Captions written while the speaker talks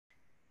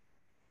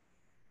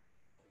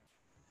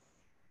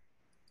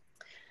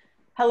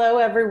Hello,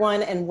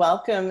 everyone, and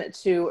welcome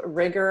to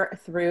Rigor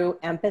Through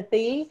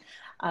Empathy.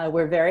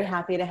 We're very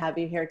happy to have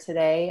you here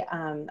today.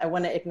 I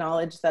want to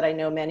acknowledge that I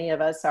know many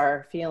of us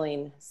are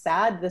feeling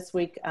sad this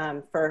week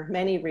for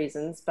many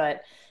reasons,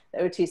 but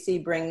the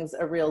OTC brings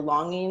a real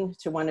longing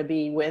to want to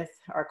be with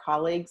our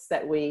colleagues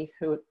that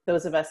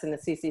those of us in the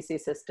CCC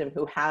system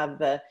who have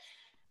the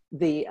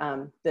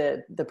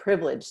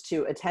privilege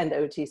to attend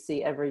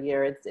OTC every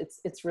year.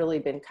 It's really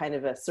been kind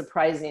of a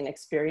surprising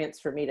experience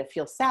for me to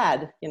feel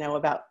sad,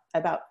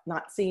 about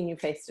not seeing you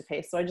face to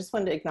face. So I just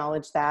wanted to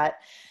acknowledge that.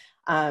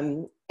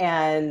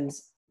 And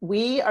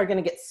we are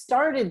going to get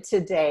started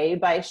today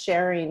by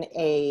sharing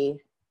a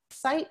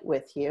site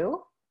with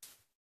you.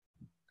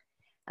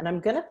 And I'm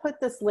going to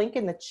put this link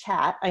in the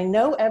chat. I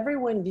know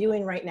everyone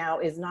viewing right now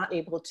is not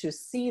able to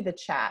see the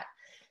chat.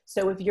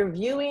 So if you're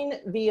viewing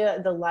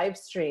via the live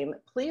stream,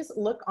 please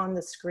look on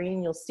the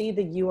screen. You'll see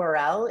the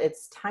URL.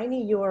 It's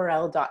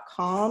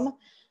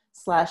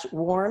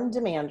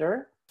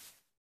tinyurl.com/warmdemander.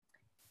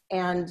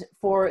 And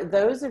for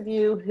those of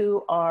you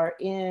who are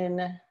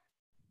in,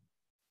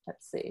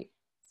 let's see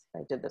if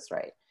I did this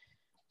right,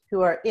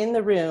 who are in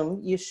the room,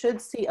 you should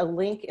see a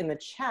link in the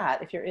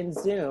chat if you're in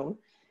Zoom.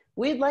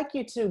 We'd like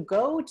you to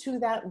go to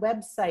that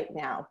website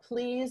now.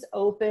 Please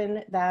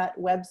open that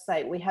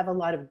website. We have a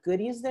lot of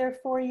goodies there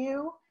for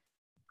you.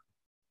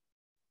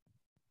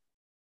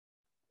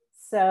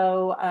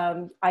 So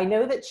I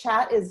know that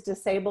chat is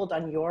disabled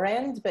on your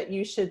end, but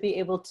you should be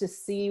able to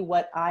see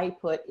what I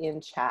put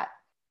in chat.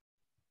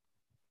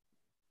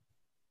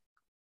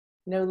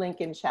 No link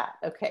in chat.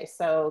 Okay,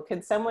 so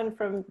can someone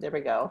there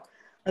we go.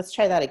 Let's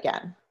try that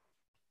again.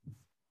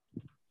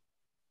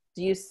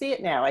 Do you see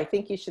it now? I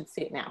think you should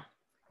see it now.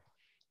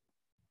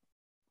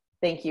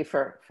 Thank you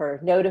for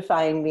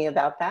notifying me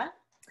about that.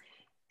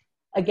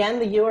 Again,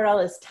 the URL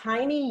is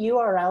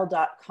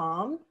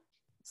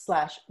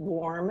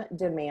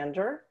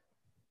tinyurl.com/warmdemander.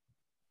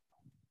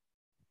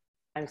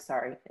 I'm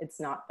sorry,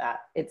 it's not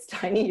that. It's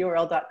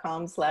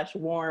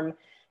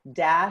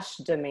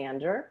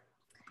tinyurl.com/warm-demander.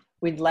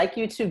 We'd like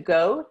you to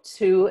go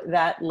to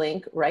that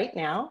link right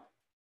now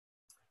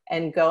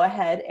and go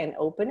ahead and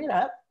open it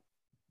up.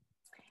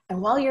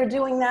 And while you're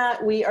doing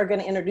that, we are going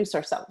to introduce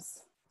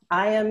ourselves.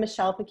 I am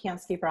Michelle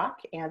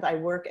Pacansky-Brock, and I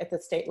work at the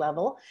state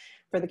level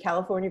for the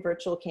California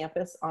Virtual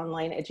Campus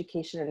Online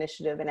Education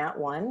Initiative in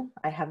 @ONE.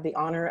 I have the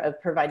honor of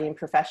providing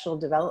professional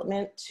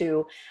development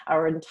to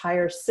our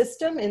entire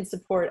system in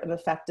support of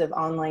effective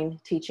online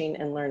teaching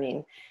and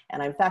learning.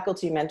 And I'm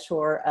faculty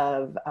mentor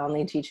of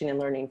online teaching and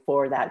learning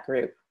for that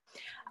group.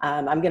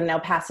 I'm going to now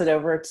pass it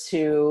over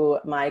to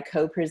my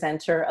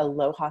co-presenter,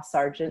 Aloha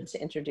Sargent, to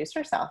introduce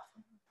herself.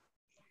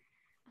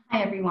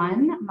 Hi,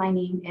 everyone. My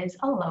name is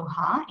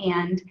Aloha,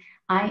 and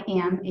I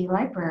am a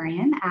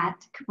librarian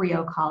at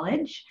Rio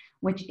College,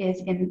 which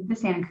is in the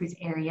Santa Cruz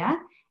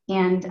area.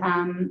 And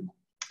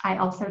I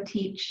also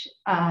teach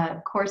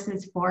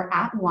courses for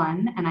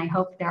 @ONE, and I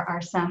hope there are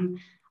some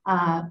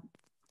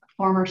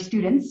former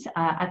students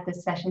at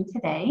this session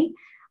today.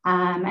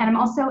 And I'm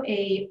also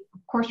a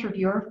course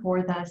reviewer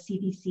for the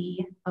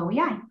CVC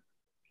OEI.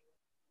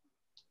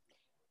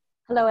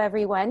 Hello,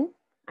 everyone.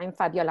 I'm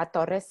Fabiola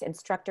Torres,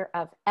 instructor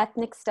of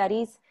Ethnic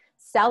Studies,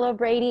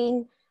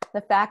 celebrating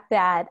the fact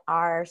that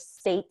our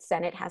state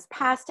Senate has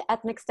passed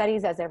Ethnic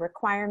Studies as a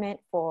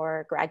requirement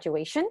for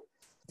graduation.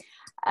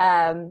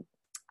 I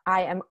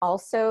am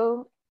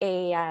also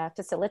a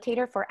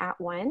facilitator for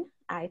 @ONE.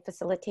 I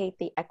facilitate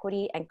the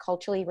equity and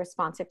culturally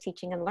responsive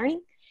teaching and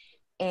learning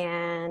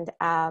and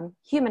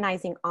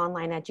humanizing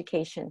online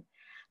education.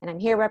 And I'm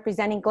here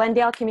representing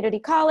Glendale Community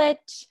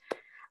College.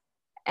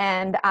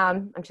 And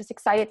I'm just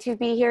excited to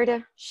be here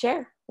to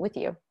share with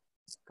you.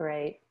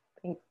 Great.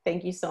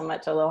 Thank you so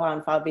much, Aloha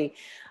and Fabi.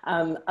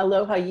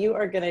 Aloha, you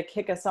are going to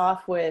kick us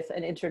off with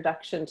an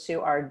introduction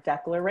to our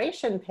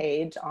declaration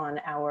page on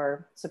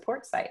our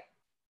support site.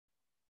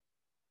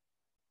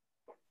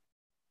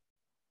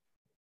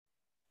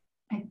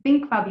 I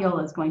think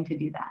Fabiola is going to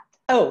do that.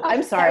 Oh,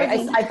 I'm sorry.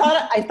 I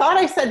thought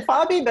I said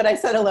Fabi, but I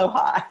said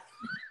Aloha.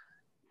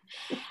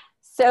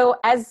 So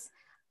as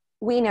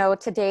we know,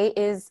 today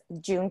is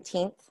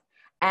Juneteenth,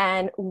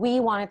 and we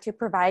wanted to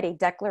provide a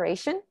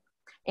declaration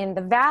in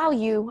the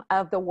value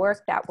of the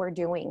work that we're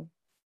doing.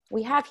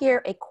 We have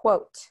here a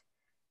quote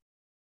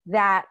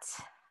that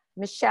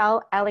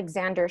Michelle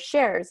Alexander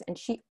shares, and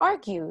she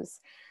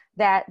argues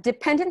that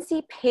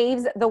dependency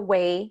paves the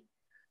way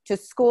to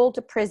school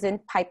to prison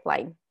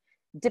pipeline.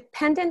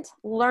 Dependent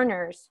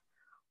learners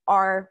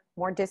are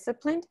more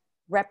disciplined,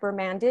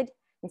 reprimanded,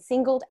 and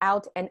singled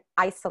out and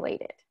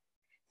isolated.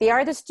 They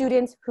are the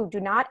students who do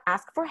not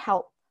ask for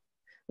help,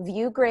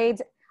 view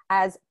grades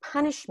as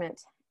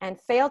punishment, and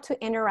fail to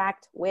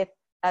interact with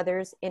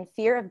others in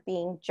fear of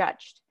being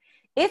judged.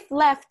 If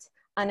left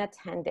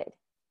unattended,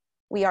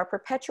 we are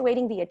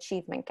perpetuating the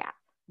achievement gap.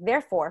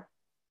 Therefore,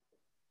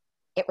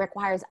 it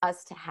requires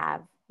us to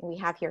have, we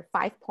have here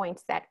 5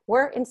 points that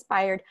were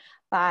inspired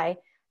by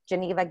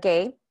Geneva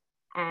Gay,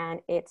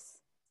 and it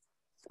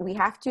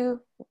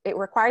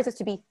requires us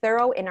to be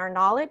thorough in our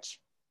knowledge,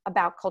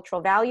 about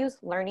cultural values,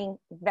 learning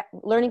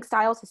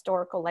styles,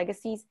 historical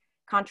legacies,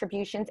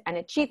 contributions, and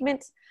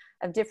achievements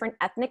of different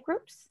ethnic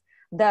groups,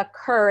 the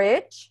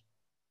courage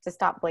to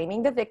stop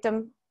blaming the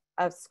victim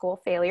of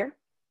school failure,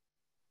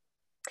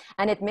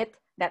 and admit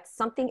that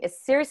something is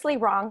seriously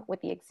wrong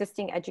with the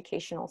existing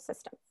educational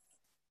system.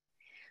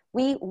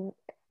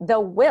 The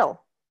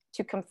will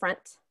to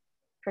confront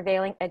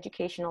prevailing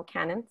educational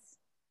canons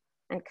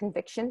and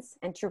convictions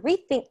and to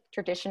rethink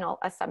traditional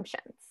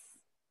assumptions.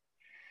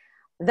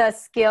 The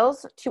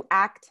skills to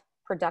act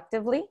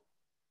productively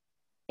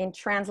in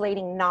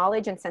translating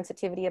knowledge and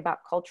sensitivity about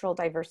cultural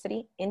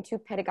diversity into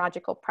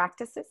pedagogical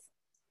practices,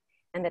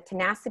 and the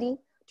tenacity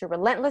to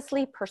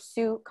relentlessly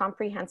pursue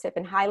comprehensive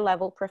and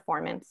high-level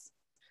performance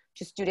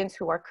to students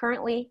who are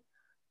currently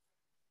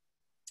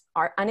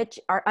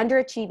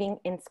underachieving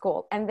in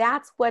school. And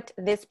that's what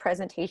this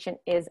presentation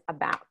is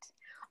about.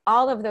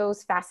 All of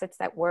those facets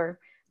that were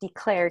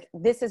declared,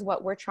 this is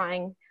what we're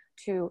trying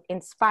to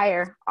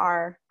inspire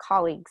our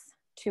colleagues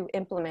to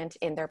implement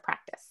in their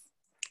practice.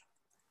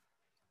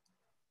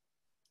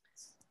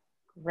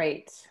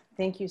 Great.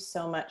 Thank you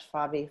so much,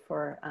 Fabi,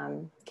 for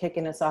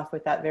kicking us off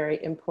with that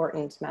very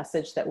important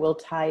message that will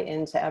tie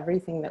into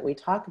everything that we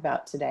talk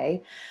about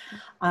today.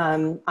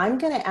 I'm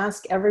going to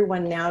ask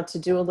everyone now to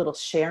do a little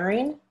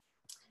sharing.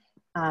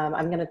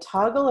 I'm going to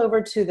toggle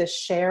over to the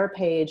share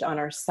page on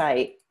our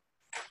site.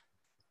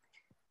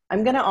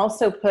 I'm going to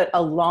also put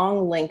a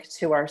long link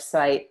to our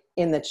site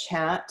in the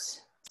chat.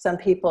 Some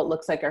people, it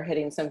looks like, are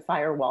hitting some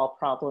firewall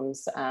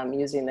problems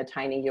using the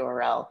tiny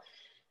URL.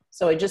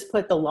 So I just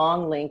put the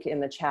long link in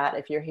the chat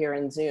if you're here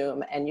in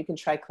Zoom, and you can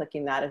try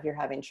clicking that if you're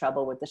having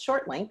trouble with the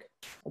short link.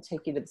 It'll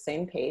take you to the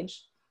same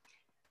page.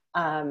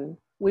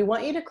 We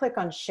want you to click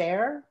on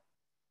share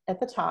at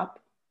the top,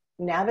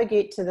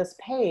 navigate to this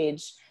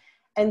page,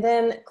 and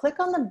then click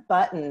on the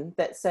button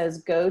that says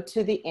go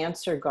to the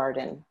answer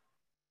garden.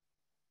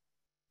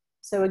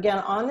 So again,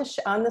 on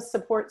the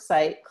support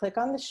site, click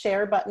on the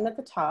share button at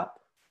the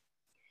top,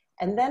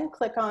 and then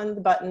click on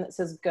the button that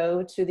says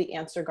go to the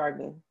answer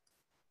garden.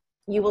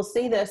 You will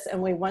see this,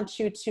 and we want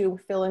you to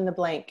fill in the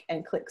blank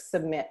and click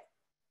submit.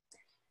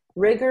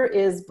 Rigor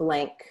is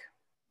blank.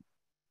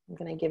 I'm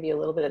going to give you a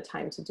little bit of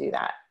time to do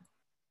that.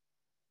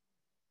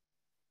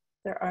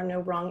 There are no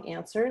wrong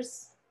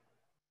answers.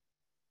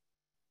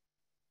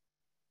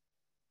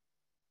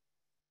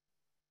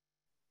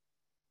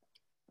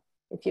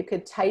 If you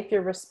could type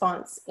your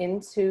response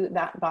into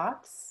that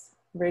box,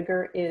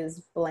 Rigor is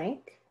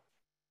blank,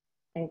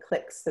 and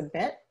click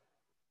submit.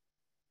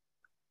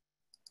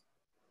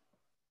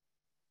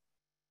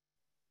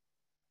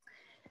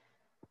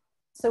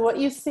 So what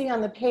you see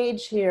on the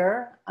page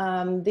here,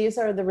 these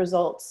are the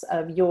results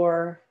of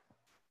your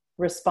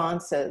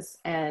responses.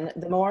 And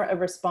the more a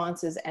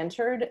response is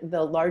entered,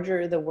 the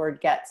larger the word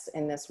gets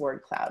in this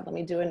word cloud. Let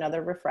me do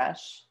another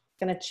refresh. It's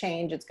going to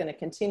change. It's going to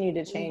continue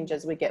to change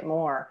as we get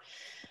more.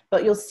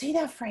 But you'll see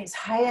that phrase,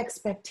 high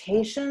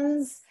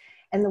expectations,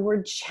 and the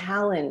word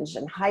challenge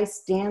and high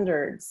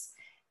standards.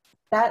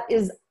 That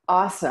is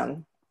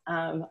awesome.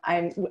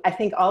 I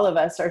think all of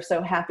us are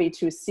so happy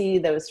to see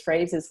those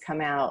phrases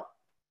come out.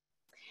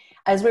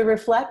 As we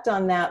reflect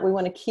on that, we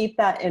want to keep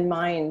that in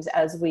mind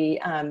as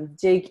we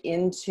dig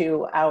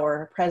into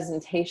our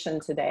presentation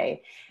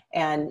today.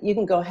 And you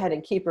can go ahead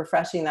and keep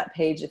refreshing that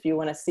page if you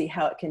want to see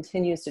how it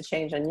continues to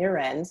change on your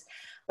end.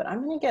 But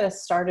I'm going to get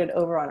us started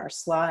over on our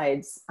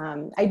slides.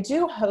 I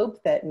do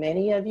hope that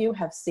many of you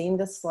have seen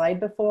this slide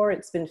before.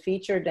 It's been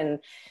featured in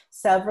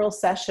several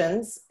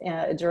sessions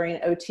during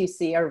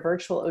OTC, our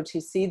virtual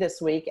OTC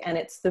this week, and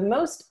it's the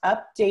most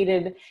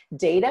updated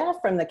data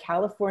from the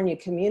California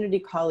Community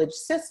College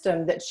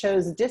system that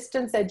shows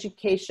distance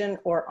education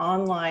or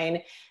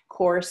online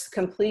course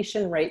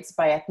completion rates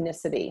by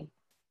ethnicity.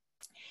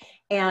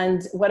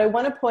 And what I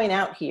want to point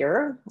out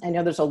here, I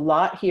know there's a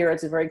lot here,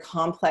 it's a very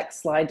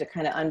complex slide to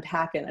kind of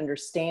unpack and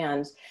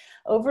understand.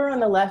 Over on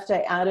the left,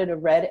 I added a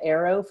red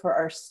arrow for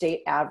our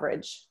state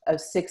average of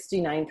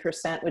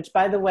 69%, which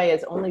by the way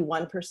is only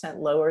 1%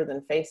 lower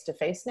than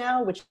face-to-face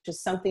now, which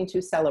is something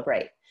to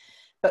celebrate.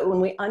 But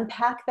when we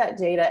unpack that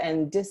data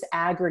and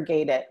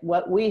disaggregate it,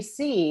 what we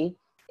see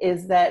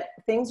is that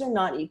things are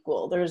not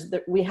equal.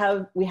 We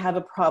have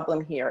a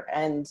problem here,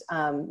 and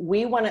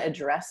we want to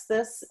address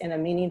this in a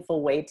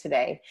meaningful way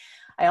today.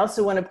 I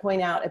also want to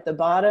point out at the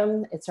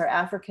bottom, it's our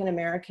African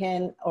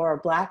American or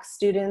Black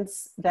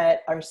students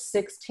that are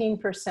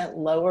 16%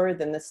 lower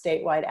than the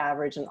statewide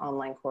average in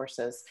online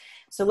courses.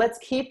 So let's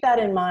keep that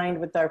in mind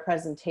with our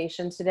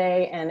presentation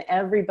today. And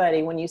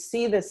everybody, when you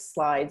see this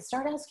slide,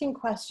 start asking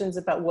questions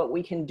about what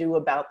we can do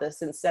about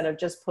this instead of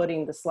just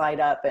putting the slide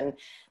up and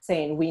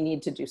saying we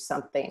need to do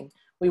something.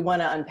 We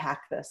want to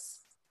unpack this.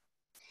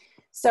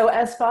 So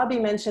as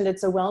Fabi mentioned,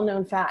 it's a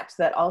well-known fact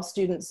that all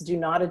students do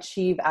not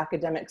achieve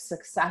academic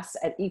success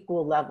at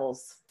equal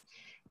levels.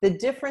 The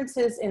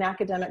differences in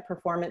academic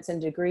performance and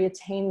degree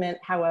attainment,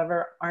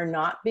 however, are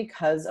not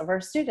because of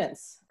our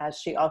students, as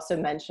she also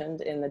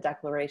mentioned in the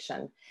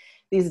declaration.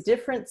 These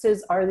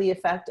differences are the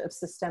effect of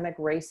systemic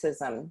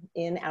racism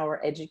in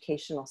our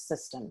educational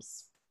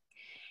systems.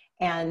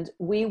 And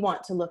we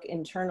want to look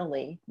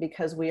internally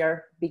because we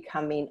are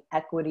becoming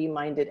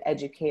equity-minded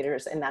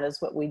educators, and that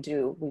is what we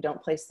do. We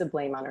don't place the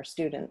blame on our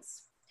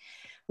students.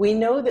 We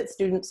know that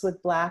students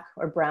with Black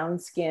or brown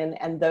skin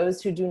and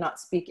those who do not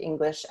speak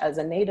English as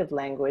a native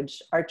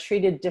language are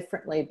treated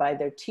differently by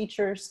their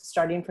teachers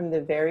starting from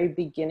the very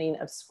beginning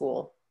of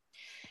school.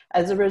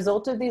 As a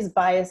result of these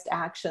biased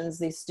actions,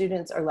 these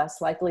students are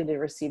less likely to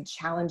receive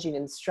challenging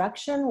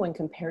instruction when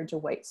compared to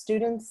white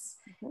students,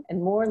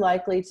 and more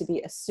likely to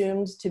be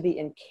assumed to be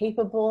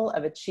incapable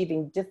of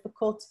achieving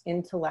difficult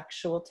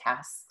intellectual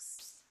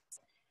tasks.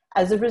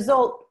 As a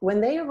result,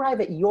 when they arrive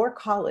at your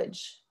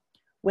college,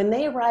 when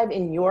they arrive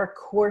in your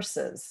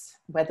courses,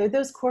 whether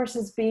those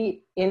courses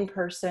be in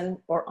person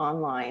or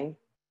online,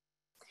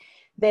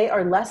 they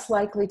are less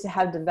likely to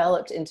have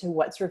developed into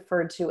what's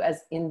referred to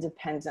as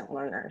independent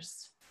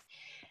learners.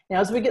 Now,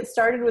 as we get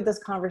started with this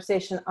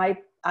conversation,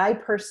 I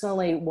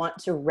personally want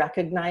to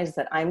recognize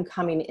that I'm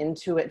coming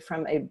into it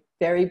from a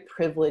very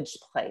privileged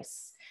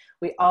place.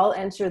 We all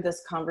enter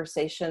this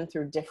conversation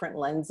through different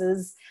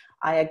lenses.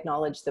 I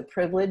acknowledge the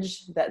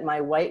privilege that my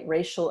white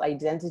racial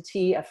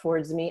identity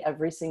affords me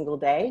every single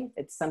day.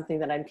 It's something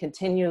that I'm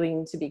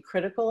continuing to be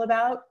critical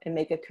about and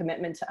make a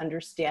commitment to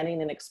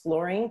understanding and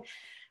exploring,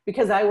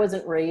 because I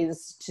wasn't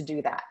raised to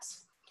do that.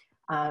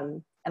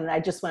 And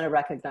I just want to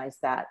recognize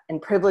that. And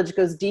privilege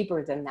goes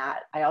deeper than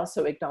that. I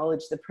also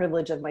acknowledge the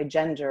privilege of my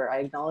gender. I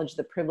acknowledge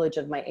the privilege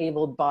of my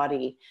abled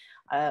body.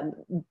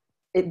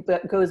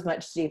 It goes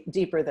much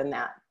deeper than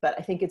that, but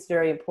I think it's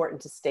very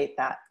important to state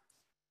that.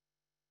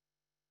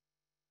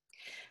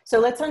 So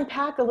let's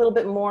unpack a little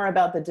bit more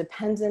about the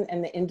dependent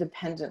and the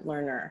independent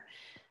learner.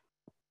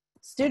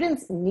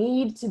 Students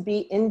need to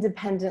be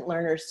independent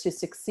learners to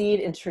succeed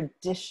in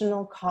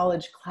traditional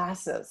college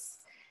classes.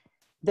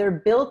 They're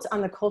built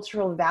on the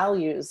cultural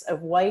values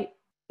of white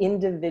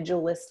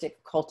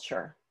individualistic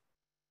culture.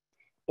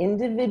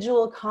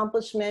 Individual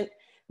accomplishment,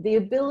 the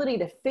ability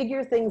to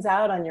figure things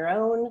out on your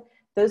own,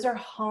 those are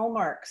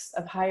hallmarks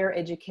of higher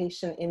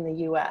education in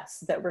the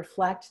US that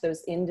reflect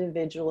those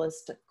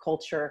individualist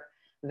culture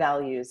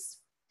values.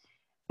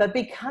 But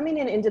becoming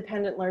an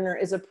independent learner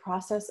is a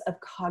process of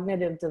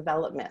cognitive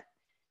development.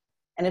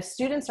 And if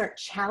students aren't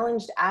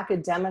challenged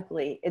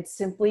academically, it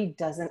simply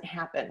doesn't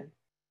happen.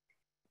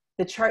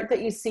 The chart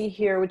that you see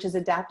here, which is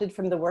adapted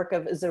from the work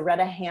of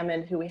Zaretta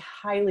Hammond, who we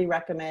highly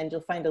recommend.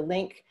 You'll find a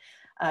link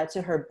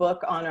to her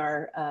book on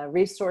our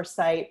resource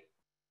site.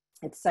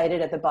 It's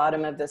cited at the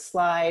bottom of this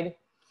slide.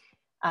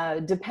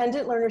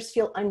 Dependent learners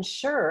feel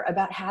unsure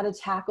about how to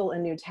tackle a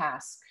new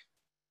task.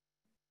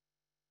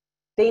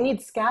 They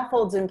need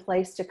scaffolds in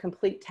place to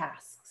complete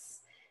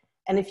tasks.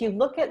 And if you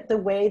look at the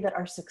way that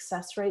our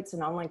success rates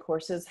in online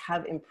courses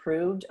have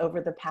improved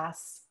over the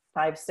past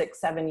 5, 6,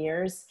 7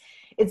 years,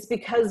 it's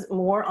because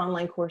more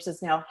online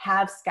courses now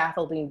have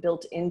scaffolding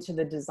built into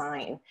the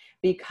design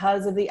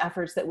because of the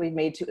efforts that we've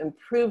made to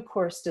improve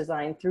course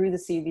design through the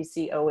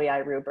CVC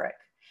OEI rubric.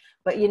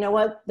 But you know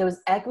what?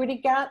 Those equity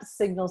gaps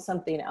signal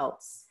something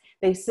else.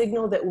 They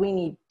signal that we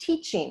need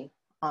teaching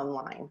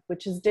online,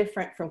 which is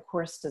different from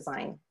course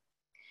design.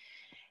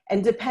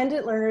 And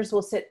dependent learners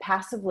will sit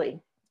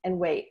passively and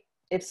wait,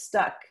 if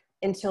stuck,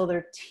 until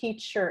their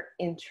teacher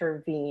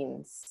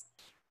intervenes.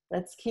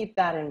 Let's keep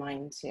that in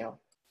mind too.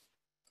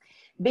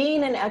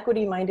 Being an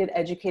equity-minded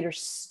educator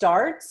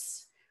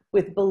starts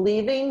with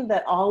believing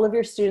that all of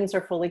your students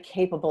are fully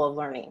capable of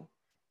learning.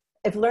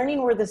 If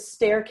learning were the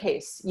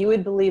staircase, you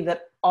would believe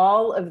that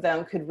all of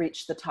them could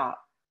reach the top.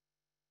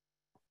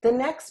 The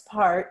next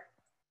part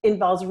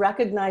involves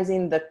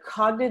recognizing the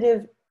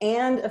cognitive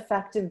and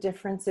affective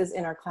differences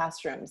in our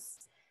classrooms,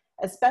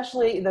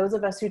 especially those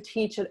of us who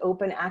teach at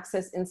open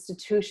access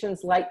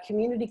institutions like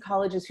community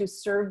colleges who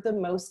serve the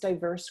most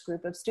diverse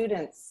group of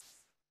students.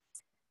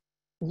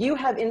 You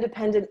have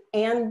independent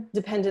and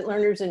dependent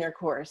learners in your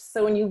course.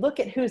 So when you look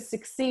at who's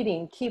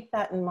succeeding, keep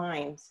that in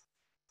mind.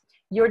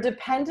 Your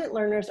dependent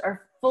learners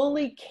are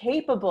fully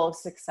capable of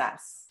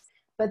success,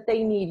 but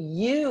they need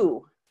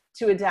you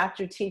to adapt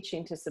your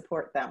teaching to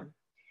support them.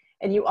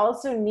 And you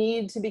also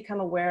need to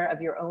become aware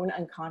of your own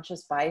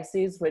unconscious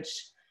biases,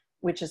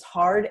 which is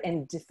hard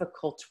and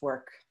difficult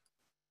work.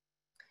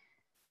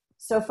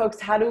 So folks,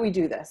 how do we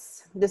do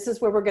this? This is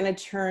where we're going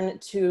to turn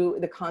to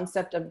the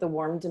concept of the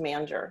warm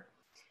demander.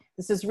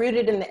 This is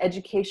rooted in the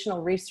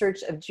educational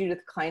research of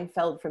Judith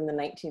Kleinfeld from the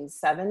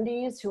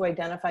 1970s, who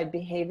identified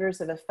behaviors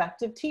of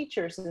effective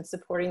teachers in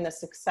supporting the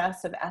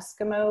success of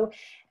Eskimo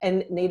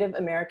and Native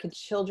American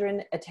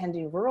children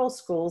attending rural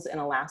schools in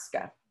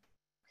Alaska.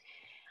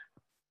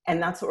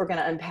 And that's what we're going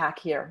to unpack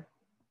here.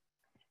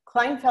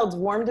 Kleinfeld's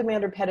warm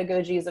demander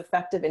pedagogy is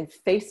effective in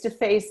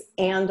face-to-face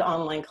and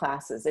online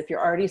classes. If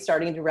you're already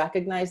starting to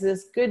recognize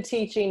this, good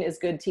teaching is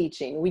good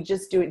teaching. We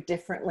just do it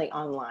differently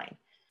online.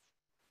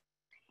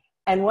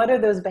 And what are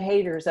those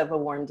behaviors of a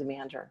warm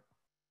demander?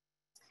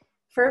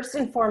 First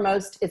and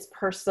foremost, it's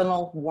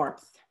personal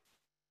warmth.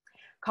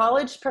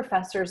 College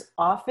professors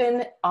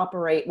often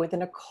operate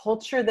within a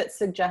culture that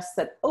suggests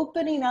that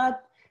opening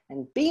up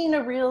and being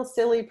a real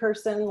silly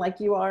person like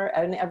you are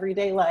in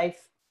everyday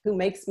life who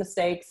makes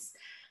mistakes,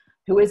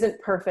 who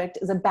isn't perfect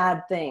is a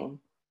bad thing.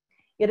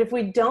 Yet if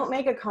we don't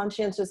make a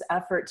conscientious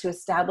effort to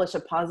establish a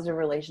positive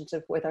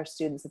relationship with our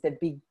students at the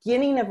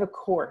beginning of a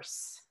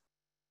course,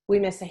 we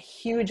miss a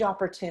huge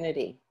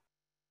opportunity.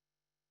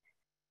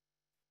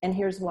 And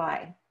here's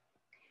why.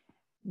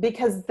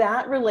 Because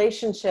that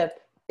relationship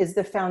is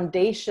the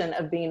foundation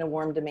of being a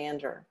warm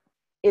demander.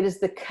 It is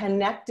the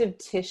connective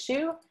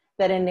tissue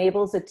that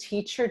enables a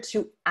teacher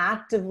to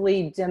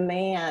actively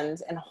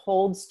demand and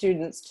hold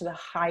students to the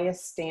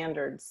highest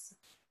standards.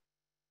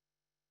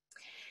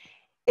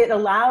 It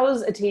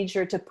allows a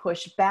teacher to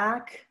push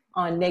back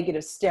on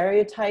negative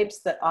stereotypes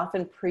that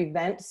often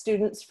prevent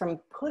students from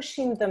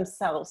pushing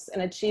themselves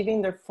and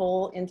achieving their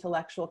full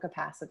intellectual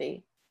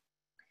capacity.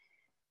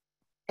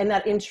 And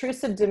that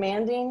intrusive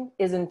demanding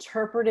is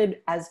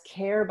interpreted as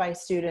care by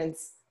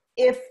students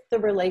if the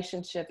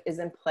relationship is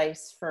in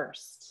place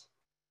first.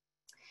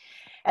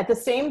 At the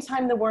same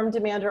time, the warm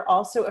demander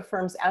also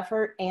affirms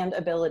effort and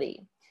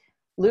ability.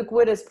 Luke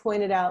Wood has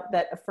pointed out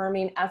that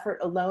affirming effort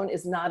alone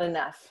is not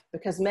enough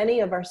because many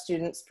of our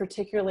students,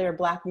 particularly our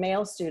Black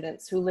male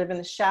students who live in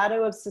the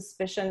shadow of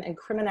suspicion and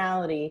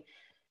criminality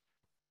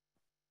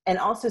and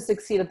also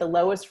succeed at the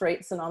lowest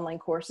rates in online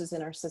courses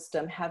in our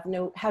system, have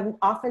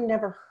often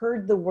never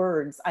heard the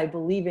words, "I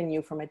believe in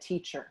you," from a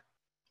teacher.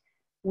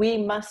 We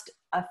must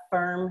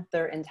affirm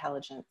their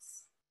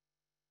intelligence.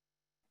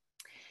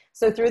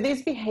 So through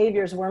these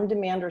behaviors, warm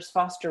demanders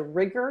foster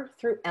rigor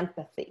through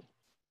empathy.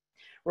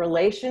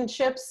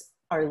 Relationships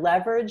are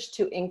leveraged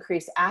to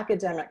increase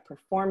academic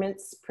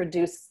performance,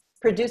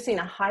 producing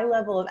a high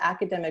level of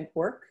academic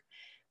work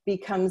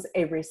becomes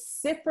a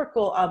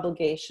reciprocal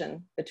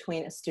obligation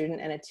between a student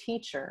and a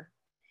teacher.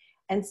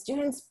 And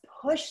students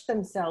push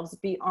themselves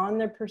beyond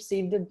their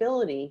perceived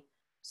ability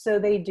so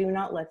they do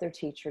not let their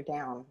teacher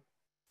down.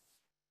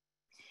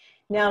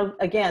 Now,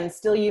 again,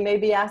 still you may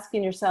be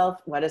asking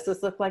yourself, what does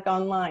this look like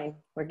online?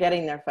 We're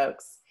getting there,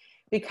 folks.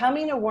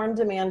 Becoming a warm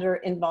demander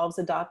involves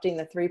adopting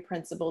the 3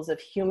 principles of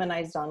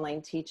humanized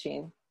online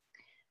teaching.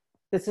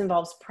 This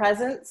involves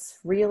presence,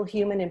 real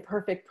human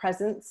imperfect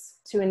presence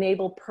to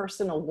enable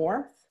personal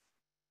warmth.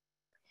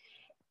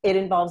 It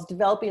involves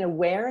developing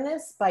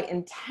awareness by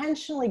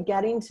intentionally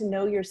getting to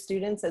know your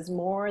students as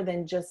more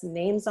than just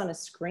names on a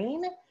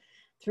screen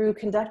through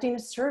conducting a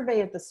survey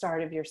at the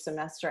start of your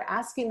semester,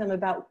 asking them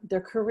about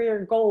their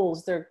career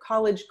goals, their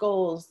college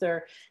goals,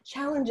 their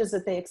challenges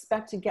that they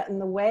expect to get in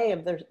the way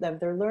of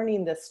their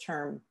learning this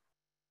term.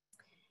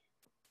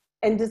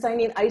 And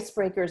designing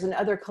icebreakers and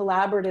other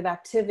collaborative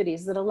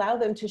activities that allow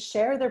them to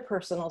share their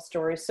personal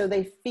stories so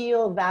they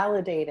feel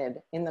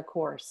validated in the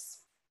course.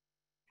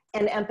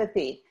 And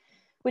empathy,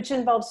 which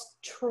involves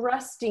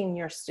trusting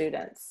your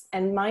students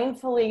and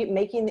mindfully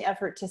making the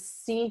effort to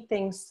see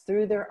things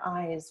through their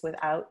eyes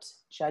without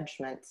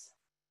judgment.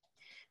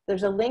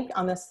 There's a link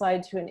on this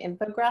slide to an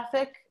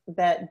infographic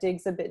that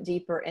digs a bit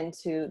deeper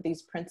into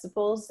these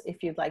principles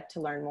if you'd like to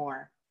learn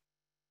more.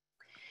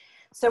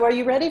 So are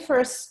you ready for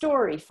a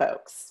story,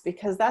 folks?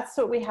 Because that's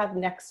what we have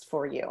next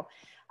for you.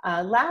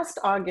 Last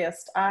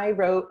August, I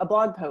wrote a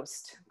blog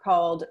post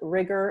called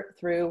Rigor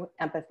Through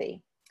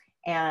Empathy.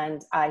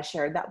 And I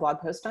shared that blog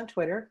post on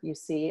Twitter. You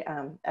see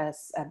a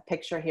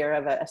picture here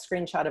of a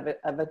screenshot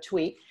of a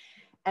tweet.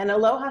 And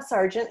Aloha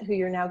Sargent, who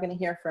you're now going to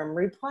hear from,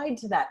 replied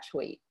to that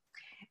tweet.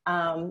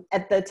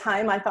 At the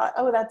time, I thought,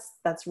 oh,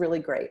 that's really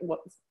great.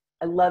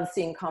 I love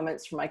seeing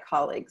comments from my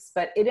colleagues,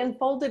 but it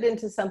unfolded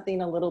into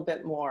something a little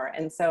bit more.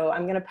 And so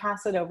I'm going to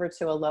pass it over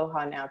to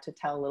Aloha now to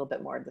tell a little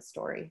bit more of the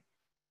story.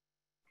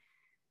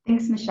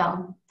 Thanks,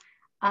 Michelle.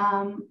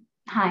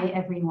 Hi,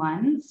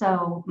 everyone.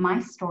 So my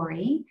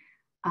story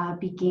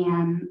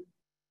began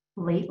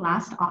late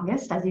last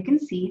August, as you can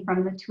see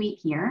from the tweet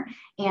here.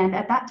 And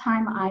at that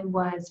time, I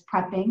was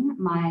prepping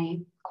my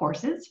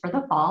courses for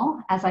the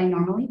fall, as I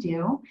normally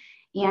do.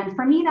 And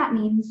for me, that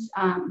means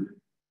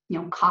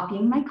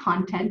copying my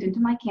content into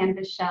my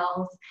Canvas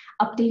shells,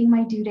 updating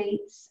my due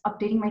dates,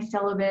 updating my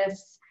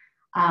syllabus,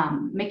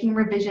 making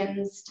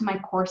revisions to my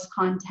course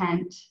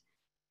content.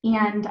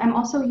 And I'm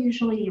also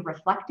usually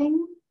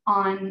reflecting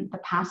on the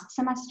past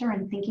semester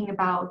and thinking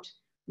about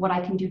what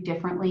I can do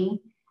differently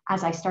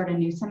as I start a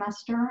new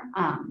semester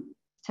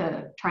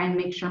to try and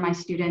make sure my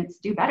students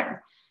do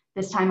better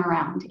this time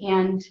around.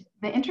 And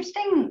the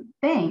interesting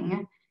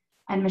thing,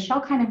 and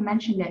Michelle kind of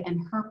mentioned it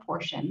in her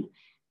portion,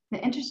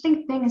 the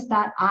interesting thing is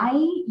that I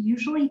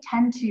usually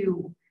tend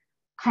to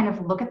kind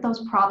of look at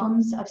those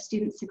problems of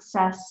student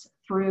success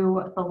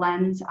through the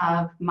lens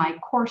of my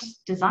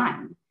course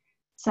design.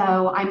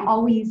 So I'm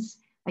always,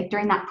 like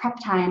during that prep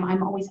time,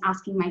 I'm always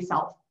asking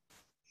myself,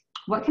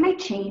 what can I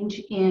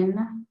change in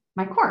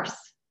my course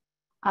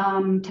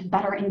to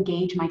better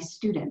engage my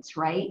students,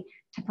 right?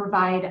 To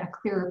provide a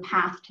clearer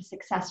path to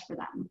success for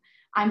them.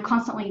 I'm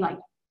constantly like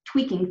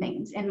tweaking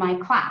things in my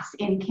class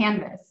in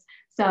Canvas.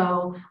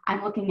 So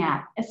I'm looking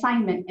at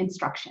assignment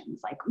instructions,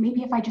 like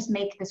maybe if I just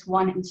make this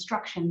one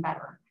instruction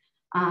better,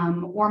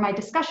 or my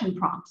discussion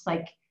prompts,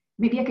 like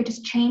maybe I could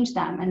just change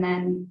them and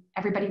then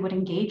everybody would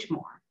engage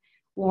more.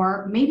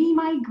 or maybe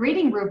my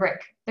grading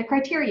rubric, the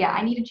criteria,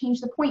 I need to change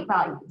the point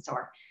values,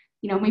 or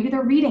maybe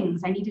the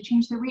readings, I need to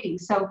change the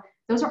readings. So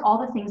those are all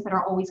the things that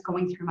are always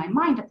going through my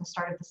mind at the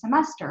start of the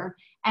semester.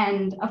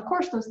 And of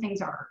course, those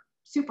things are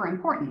super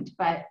important,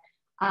 but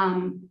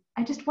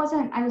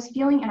I was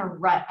feeling in a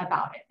rut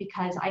about it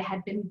because I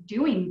had been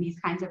doing these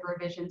kinds of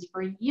revisions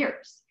for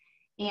years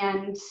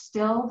and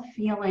still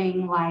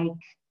feeling like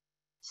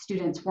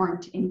students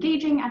weren't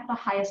engaging at the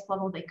highest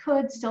level they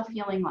could, still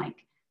feeling like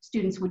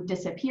students would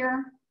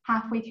disappear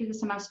halfway through the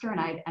semester and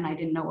I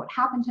didn't know what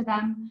happened to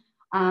them,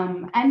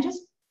 and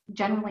just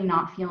generally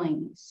not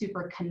feeling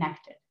super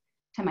connected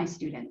to my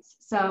students.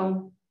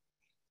 So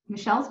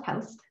Michelle's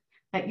post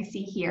that you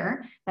see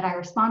here that I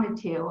responded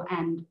to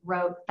and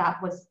wrote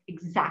that was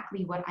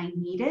exactly what I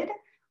needed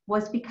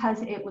was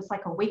because it was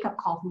like a wake-up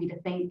call for me to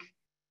think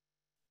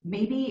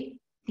maybe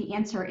the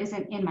answer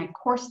isn't in my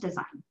course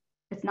design.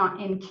 It's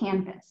not in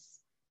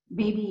Canvas.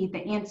 Maybe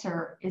the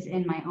answer is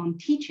in my own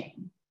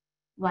teaching.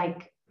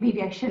 Like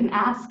maybe I shouldn't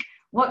ask,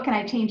 what can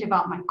I change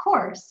about my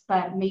course,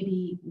 but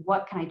maybe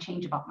what can I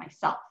change about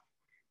myself?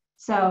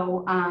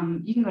 So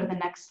you can go to the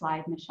next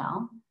slide,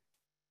 Michelle.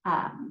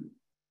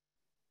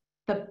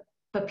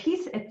 The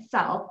piece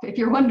itself, if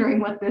you're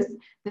wondering what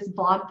this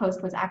blog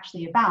post was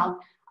actually about,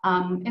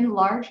 in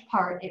large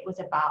part, it was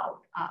about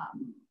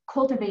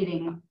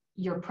cultivating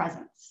your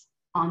presence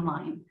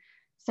online.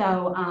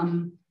 So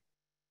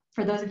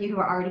for those of you who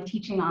are already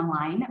teaching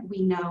online,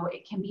 we know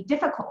it can be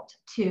difficult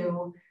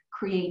to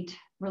create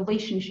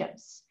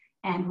relationships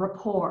and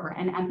rapport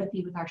and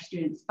empathy with our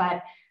students.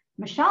 But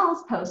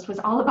Michelle's post was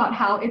all about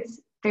how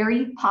it's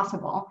very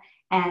possible.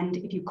 And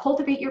if you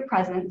cultivate your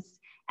presence,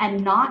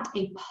 and not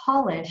a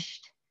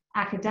polished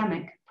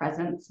academic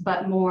presence,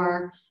 but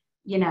more,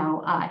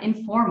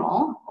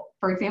 informal.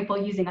 For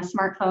example, using a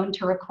smartphone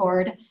to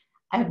record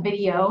a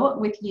video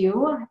with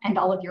you and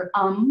all of your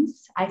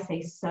ums. I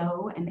say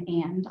so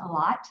and a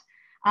lot.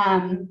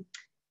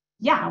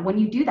 Yeah, when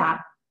you do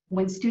that,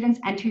 when students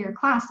enter your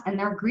class and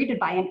they're greeted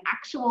by an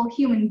actual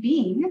human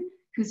being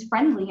who's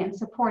friendly and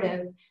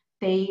supportive,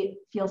 they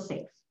feel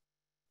safe.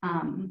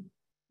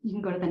 You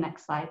can go to the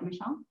next slide,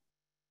 Michelle.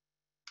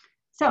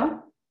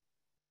 So,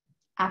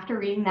 after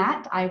reading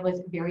that, I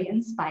was very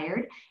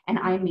inspired and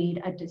I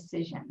made a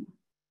decision.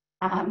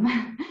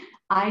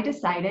 I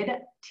decided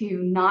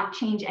to not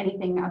change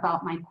anything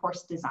about my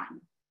course design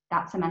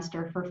that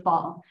semester for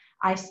fall.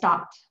 I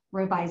stopped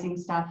revising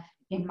stuff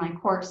in my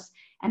course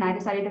and I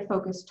decided to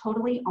focus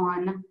totally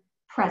on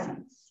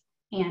presence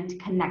and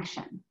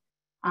connection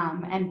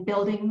and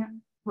building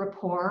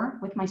rapport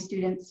with my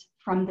students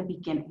from the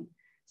beginning.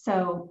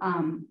 So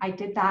I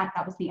did that.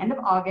 That was the end of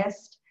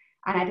August.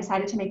 And I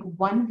decided to make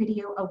one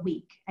video a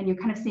week. And you're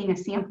kind of seeing a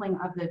sampling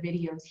of the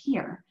videos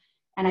here.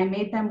 And I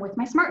made them with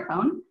my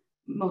smartphone,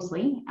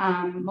 mostly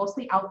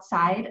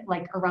outside,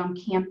 like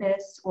around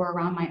campus or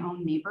around my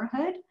own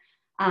neighborhood.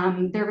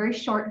 They're very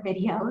short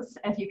videos,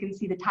 as you can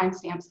see the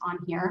timestamps on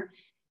here.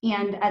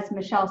 And as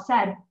Michelle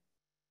said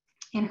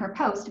in her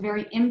post,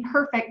 very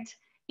imperfect,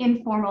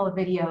 informal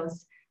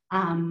videos.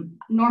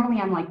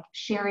 Normally I'm like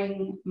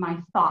sharing my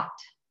thought,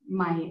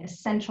 my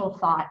essential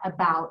thought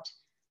about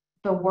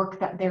the work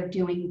that they're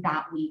doing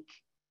that week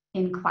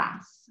in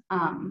class.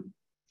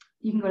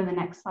 You can go to the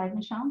next slide,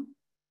 Michelle.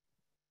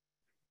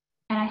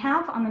 And I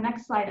have on the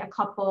next slide a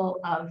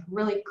couple of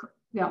really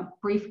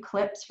brief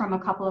clips from a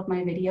couple of my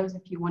videos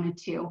if you wanted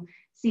to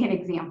see an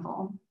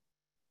example.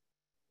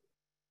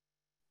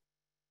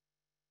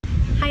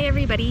 Hi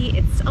everybody,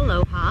 it's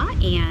Aloha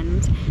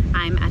and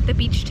I'm at the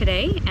beach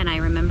today and I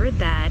remembered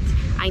that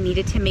I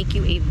needed to make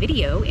you a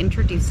video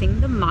introducing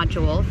the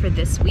module for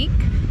this week,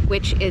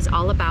 which is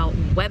all about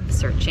web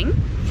searching.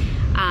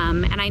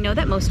 And I know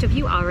that most of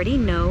you already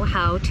know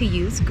how to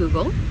use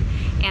Google,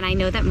 and I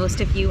know that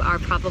most of you are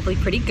probably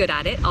pretty good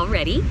at it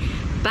already,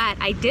 but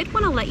I did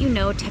want to let you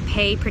know to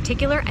pay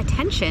particular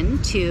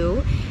attention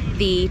to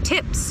the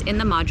tips in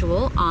the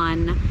module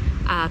on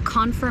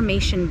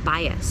confirmation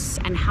bias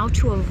and how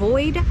to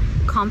avoid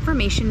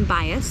confirmation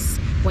bias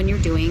when you're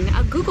doing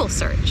a Google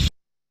search.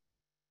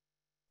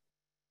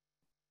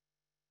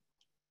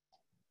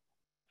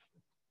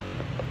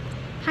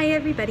 Hi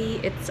everybody,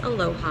 it's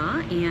Aloha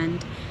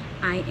and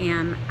I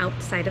am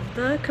outside of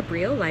the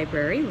Cabrillo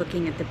Library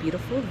looking at the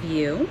beautiful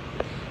view,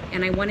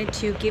 and I wanted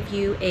to give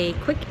you a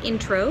quick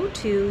intro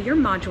to your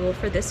module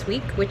for this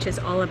week, which is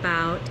all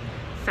about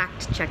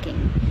fact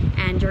checking.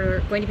 And you're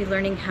going to be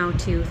learning how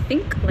to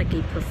think like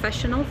a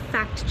professional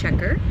fact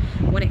checker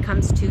when it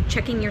comes to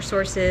checking your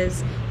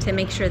sources to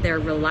make sure they're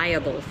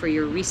reliable for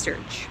your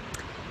research.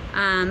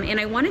 And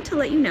I wanted to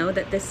let you know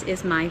that this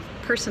is my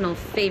personal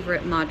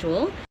favorite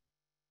module.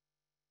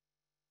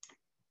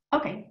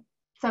 Okay,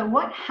 so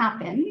what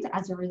happened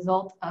as a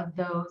result of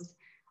those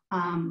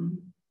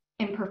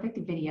imperfect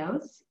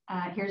videos?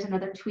 Here's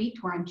another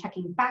tweet where I'm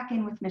checking back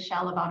in with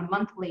Michelle about a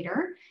month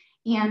later,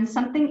 and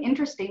something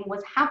interesting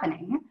was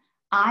happening.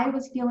 I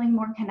was feeling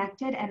more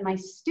connected and my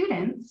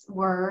students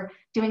were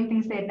doing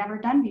things they had never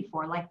done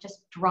before, like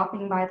just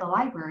dropping by the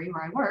library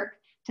where I work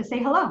to say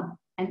hello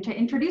and to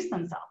introduce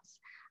themselves.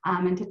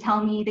 and to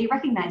tell me they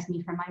recognized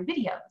me from my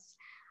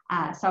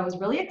videos. So I was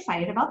really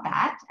excited about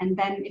that. And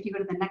then if you go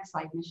to the next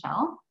slide,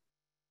 Michelle,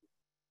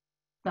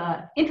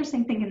 the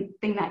interesting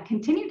thing that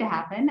continued to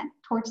happen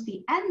towards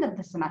the end of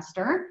the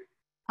semester,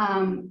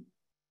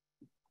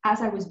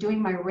 as I was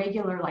doing my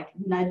regular like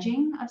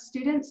nudging of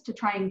students to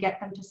try and get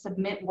them to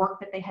submit work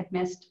that they had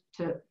missed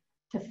to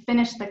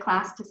finish the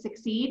class to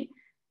succeed.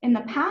 In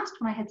the past,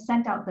 when I had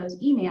sent out those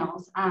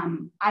emails,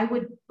 I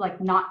would like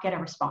not get a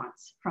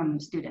response from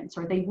students,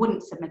 or they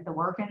wouldn't submit the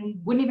work and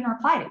wouldn't even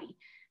reply to me.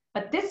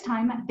 But this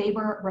time they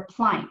were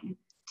replying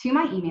to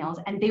my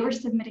emails and they were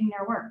submitting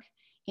their work.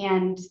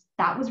 And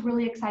that was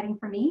really exciting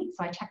for me.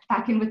 So I checked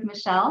back in with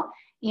Michelle,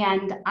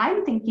 and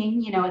I'm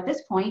thinking, you know, at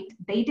this point,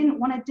 they didn't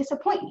want to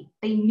disappoint me.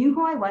 They knew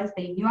who I was.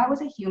 They knew I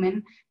was a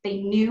human.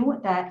 They knew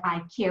that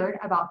I cared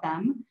about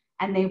them,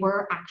 and they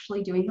were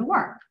actually doing the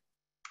work.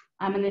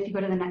 And if you go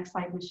to the next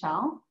slide,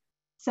 Michelle.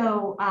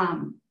 So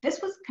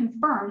this was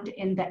confirmed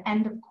in the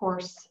end of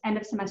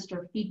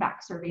semester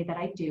feedback survey that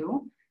I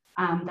do.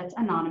 That's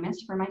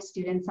anonymous for my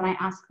students. And I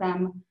ask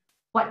them,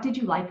 what did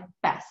you like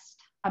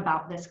best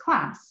about this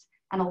class?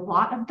 And a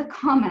lot of the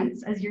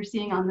comments, as you're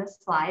seeing on this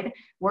slide,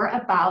 were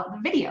about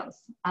the videos.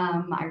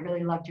 I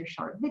really loved your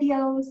short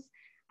videos.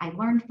 I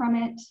learned from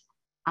it.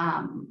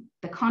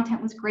 The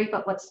content was great,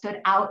 but what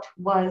stood out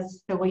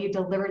was the way you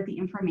delivered the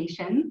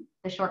information,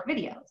 the short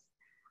videos.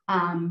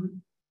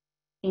 And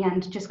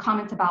just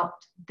comments about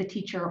the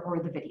teacher or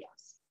the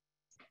videos.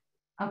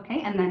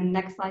 Okay, and then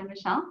next slide,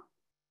 Michelle.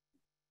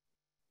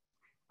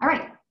 All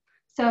right,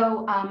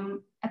 so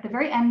at the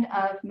very end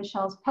of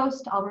Michelle's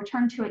post, I'll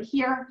return to it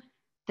here.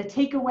 The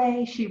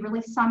takeaway, she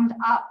really summed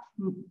up,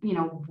 you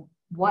know,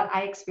 what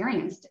I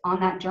experienced on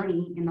that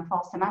journey in the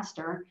fall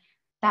semester,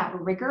 that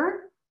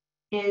rigor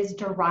is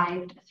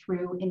derived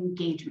through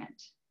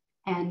engagement.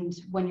 And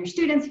when your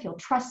students feel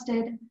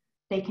trusted,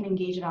 they can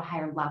engage at a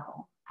higher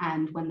level.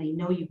 And when they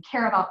know you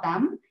care about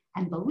them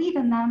and believe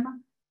in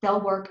them,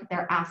 they'll work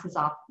their asses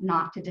off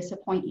not to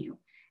disappoint you.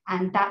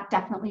 And that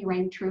definitely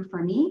rang true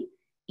for me.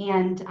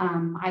 And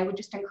I would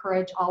just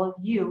encourage all of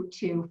you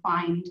to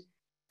find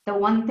the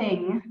one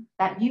thing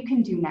that you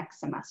can do next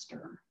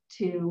semester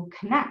to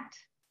connect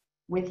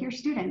with your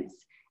students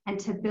and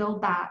to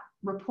build that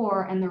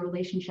rapport and the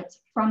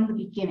relationships from the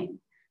beginning,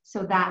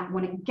 so that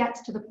when it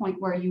gets to the point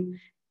where you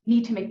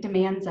need to make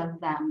demands of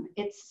them,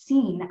 it's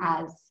seen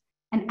as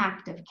an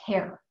act of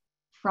care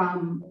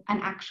from an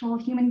actual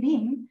human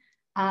being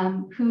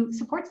who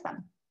supports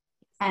them.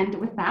 And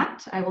with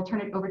that, I will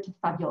turn it over to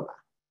Fabiola.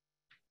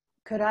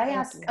 Could I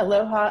ask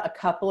Aloha a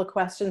couple of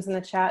questions in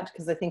the chat?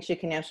 Because I think she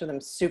can answer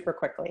them super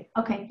quickly.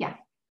 Okay, yeah.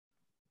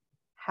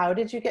 How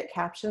did you get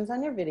captions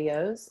on your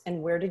videos,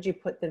 and where did you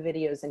put the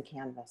videos in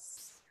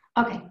Canvas?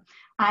 Okay,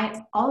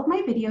 all of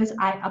my videos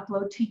I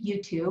upload to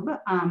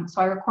YouTube.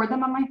 So I record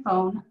them on my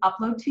phone,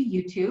 upload to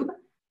YouTube.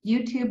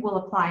 YouTube will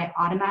apply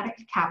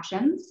automatic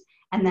captions,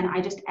 and then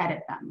I just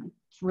edit them.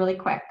 It's really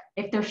quick.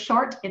 If they're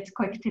short, it's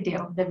quick to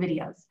do, the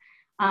videos.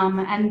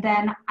 And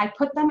then I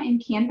put them in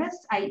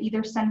Canvas. I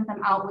either send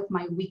them out with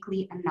my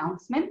weekly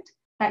announcement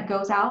that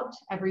goes out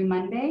every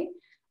Monday,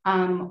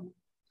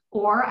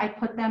 or I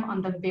put them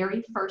on the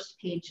very first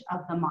page of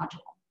the module.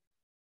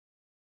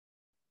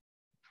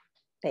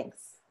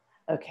 Thanks.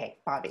 Okay,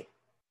 Bobby.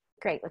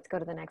 Great, let's go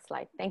to the next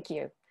slide. Thank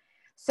you.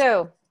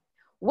 So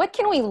what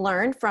can we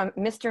learn from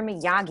Mr.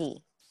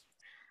 Miyagi,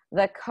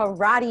 the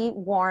karate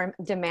warm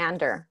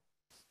demander?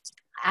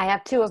 I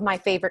have two of my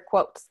favorite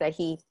quotes that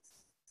he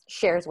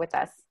shares with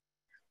us.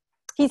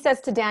 He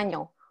says to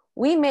Daniel,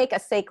 "We make a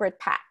sacred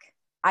pact.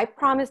 I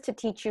promise to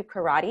teach you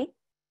karate.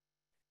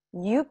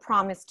 You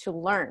promise to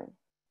learn."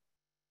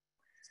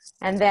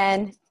 And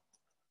then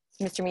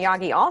Mr.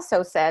 Miyagi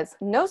also says,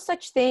 "No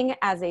such thing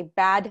as a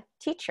bad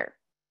teacher,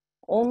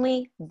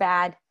 no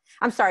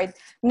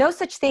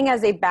such thing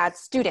as a bad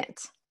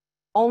student,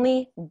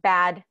 only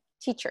bad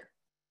teacher."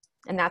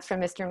 And that's from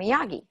Mr.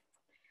 Miyagi.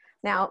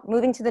 Now,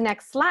 moving to the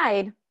next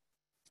slide.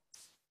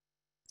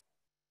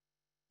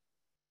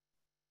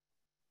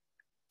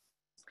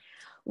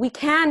 We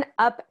can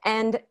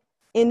upend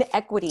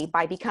inequity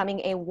by becoming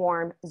a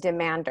warm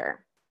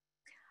demander.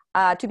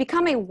 To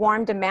become a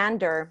warm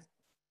demander,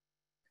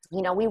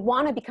 you know, we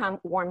want to become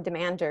warm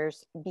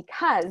demanders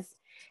because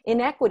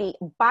inequity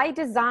by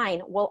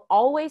design will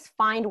always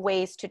find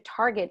ways to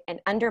target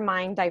and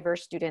undermine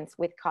diverse students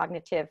with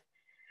cognitive,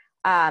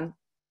 let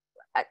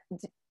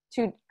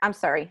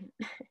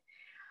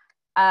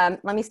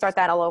me start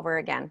that all over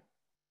again.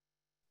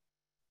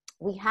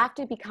 We have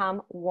to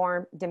become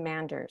warm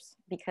demanders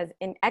because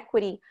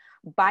inequity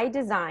by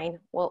design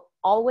will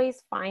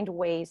always find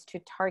ways to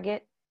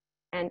target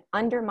and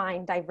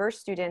undermine diverse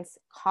students'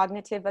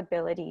 cognitive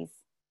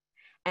abilities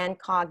and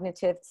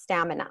cognitive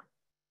stamina.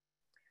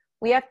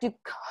 We have to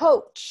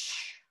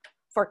coach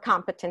for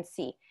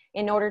competency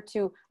in order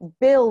to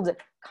build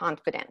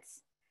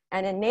confidence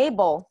and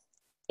enable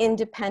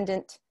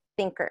independent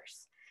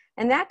thinkers.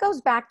 And that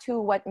goes back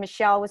to what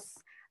Michelle was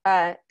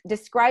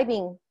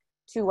describing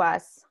to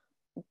us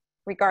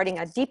regarding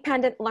a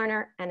dependent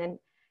learner and an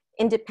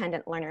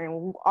independent learner.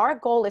 And our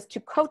goal is to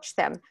coach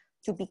them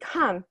to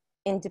become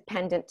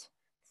independent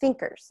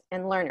thinkers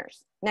and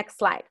learners. Next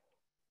slide.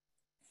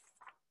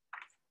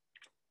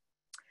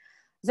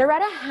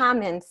 Zaretta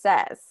Hammond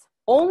says,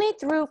 only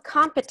through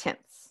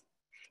competence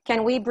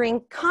can we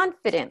bring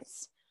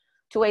confidence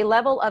to a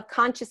level of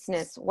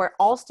consciousness where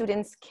all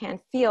students can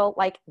feel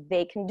like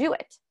they can do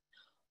it.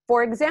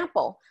 For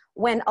example,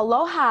 when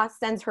Aloha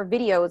sends her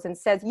videos and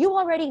says, you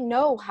already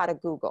know how to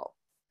Google.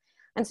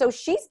 And so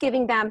she's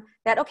giving them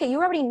that, okay,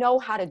 you already know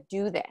how to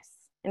do this.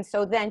 And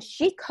so then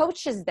she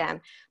coaches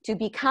them to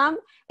become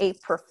a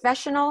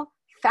professional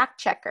fact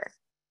checker.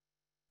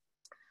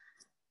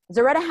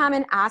 Zaretta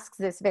Hammond asks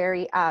this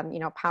very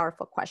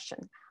powerful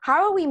question.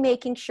 How are we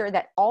making sure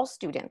that all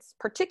students,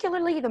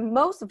 particularly the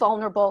most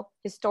vulnerable,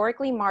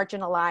 historically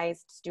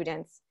marginalized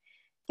students,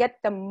 get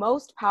the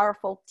most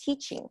powerful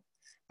teaching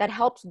that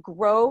helps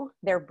grow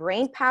their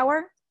brain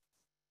power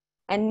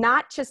and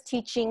not just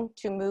teaching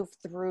to move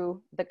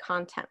through the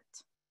content?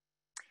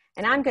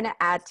 And I'm going to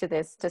add to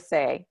this to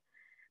say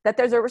that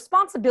there's a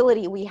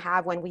responsibility we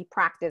have when we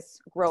practice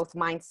growth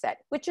mindset,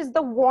 which is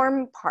the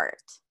warm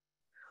part.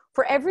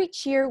 For every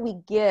cheer we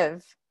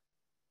give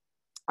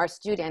our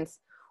students,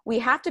 we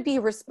have to be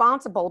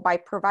responsible by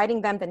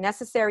providing them the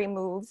necessary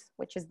moves,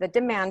 which is the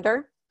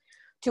demander,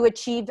 to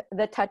achieve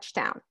the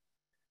touchdown.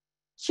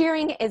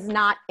 Cheering is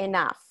not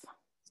enough.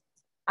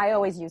 I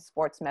always use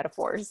sports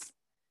metaphors.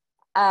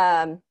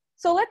 So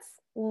let's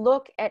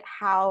look at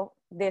how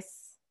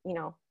this,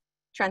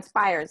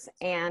 transpires.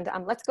 And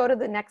let's go to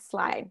the next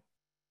slide.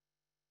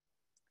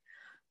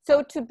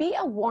 So to be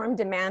a warm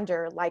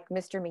demander like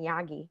Mr.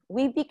 Miyagi,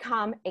 we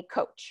become a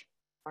coach,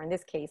 or in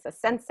this case, a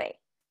sensei,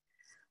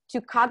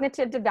 to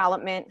cognitive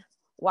development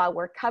while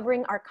we're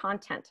covering our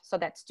content so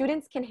that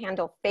students can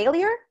handle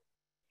failure,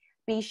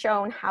 be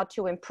shown how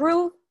to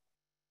improve,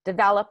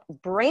 develop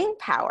brain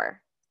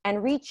power,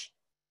 and reach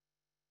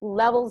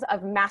levels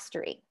of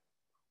mastery.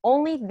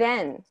 Only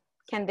then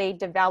can they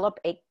develop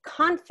a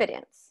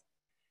confidence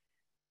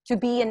to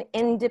be an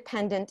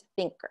independent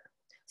thinker.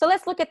 So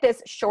let's look at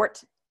this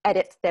short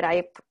edit that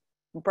I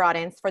brought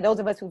in for those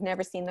of us who've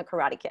never seen The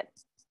Karate Kid.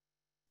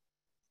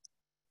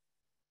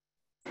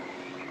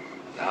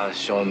 Now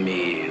show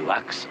me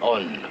wax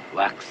on,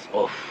 wax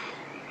off.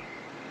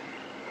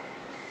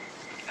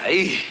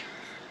 Hey.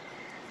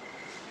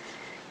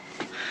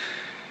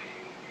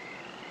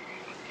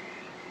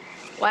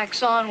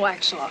 Wax on,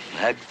 wax off.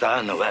 Wax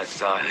on,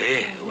 wax off.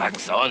 Hey,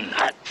 wax on,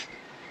 hat.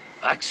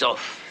 Wax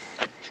off,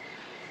 hat.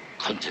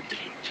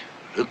 Concentrate.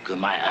 Look at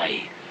my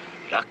eye.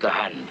 Lock a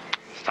hand.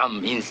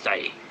 Thumb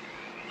inside.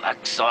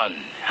 Wax on,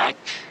 hat.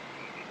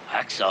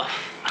 Wax off,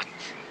 hat.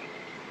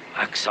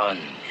 Wax on,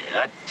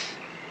 hat.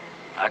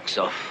 Wax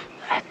off,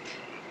 hat.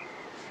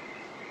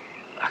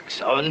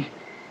 Wax on.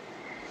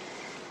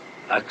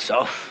 Wax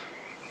off.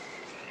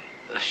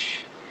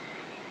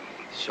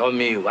 Show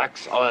me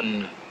wax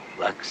on,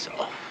 wax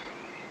off.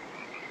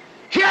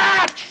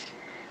 That!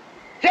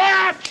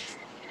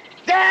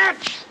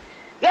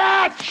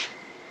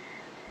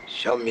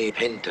 Show me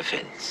paint the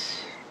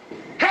fence.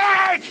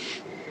 That!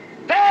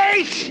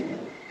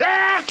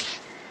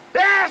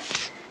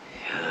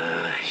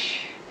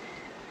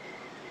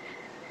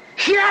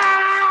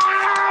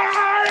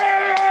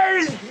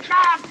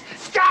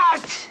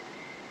 Stop!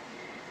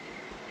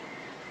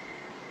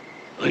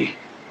 Oi.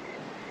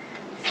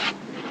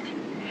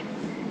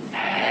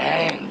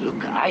 Hey,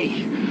 look,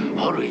 I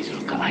always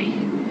look, I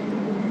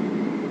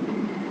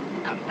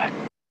come back.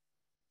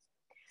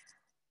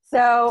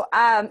 So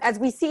as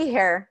we see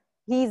here,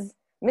 Mr.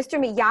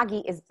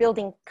 Miyagi is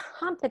building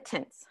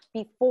competence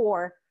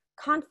before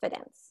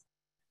confidence.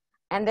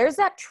 And there's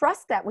that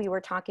trust that we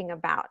were talking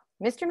about.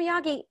 Mr.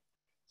 Miyagi,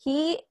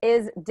 he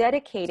is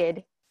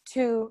dedicated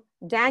to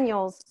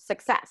Daniel's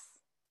success.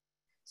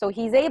 So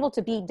he's able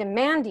to be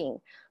demanding,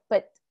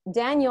 but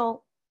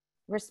Daniel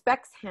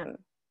respects him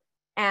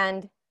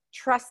and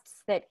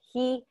trusts that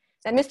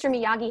Mr.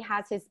 Miyagi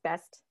has his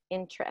best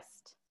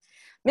interest.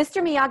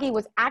 Mr. Miyagi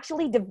was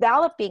actually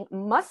developing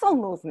muscle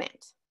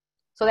movement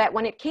so that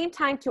when it came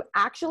time to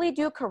actually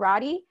do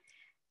karate,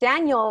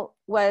 Daniel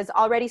was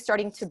already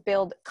starting to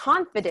build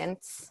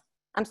confidence.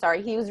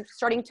 He was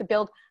starting to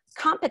build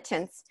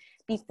competence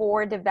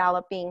before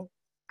developing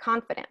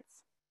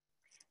confidence.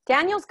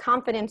 Daniel's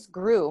confidence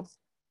grew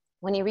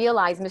when he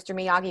realized Mr.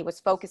 Miyagi was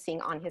focusing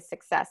on his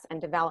success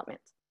and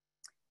development.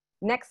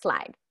 Next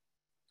slide.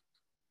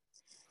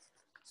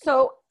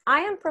 So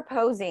I am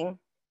proposing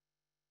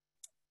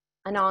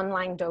an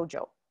online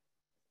dojo.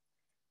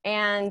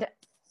 And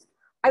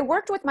I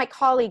worked with my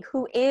colleague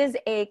who is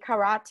a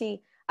karate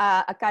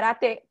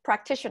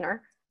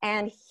practitioner,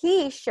 and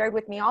he shared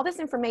with me all this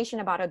information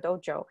about a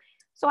dojo.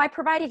 So I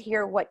provided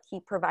here what he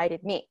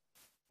provided me,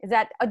 is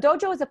that a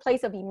dojo is a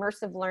place of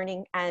immersive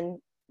learning and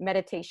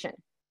meditation,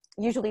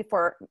 usually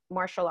for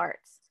martial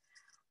arts.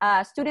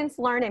 Students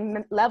learn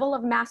a level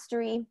of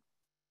mastery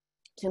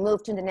to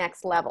move to the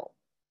next level,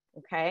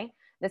 okay?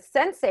 The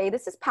sensei,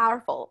 this is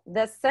powerful.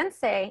 The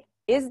sensei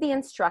is the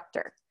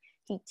instructor.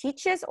 He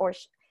teaches, or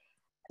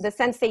the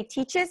sensei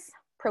teaches,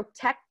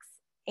 protects,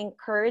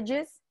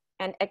 encourages,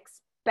 and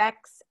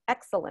expects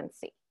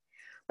excellency.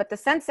 But the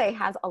sensei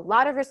has a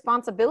lot of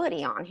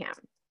responsibility on him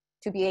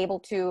to be able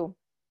to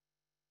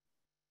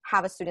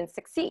have a student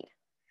succeed.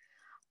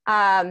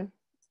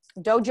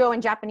 Dojo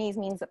in Japanese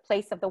means a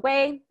place of the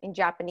way in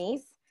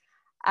Japanese.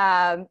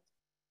 But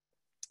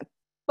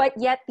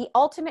yet the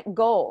ultimate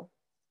goal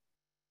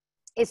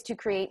is to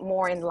create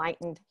more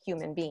enlightened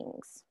human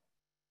beings.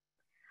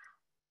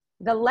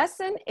 The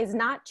lesson is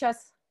not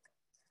just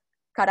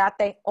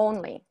karate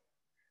only.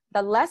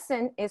 The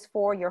lesson is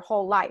for your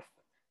whole life.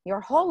 Your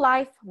whole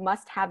life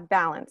must have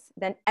balance.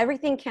 Then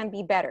everything can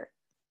be better.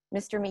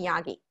 Mr.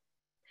 Miyagi.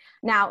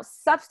 Now,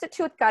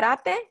 substitute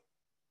karate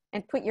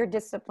and put your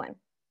discipline.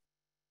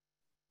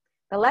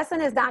 The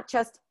lesson is not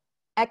just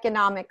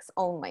economics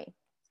only.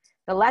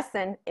 The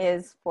lesson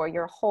is for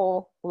your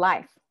whole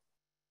life.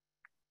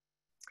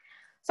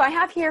 So I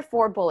have here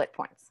 4 bullet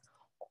points.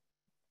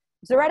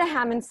 Zaretta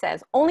Hammond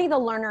says, only the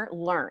learner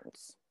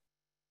learns.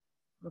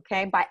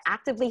 Okay, by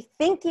actively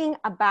thinking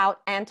about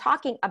and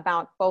talking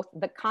about both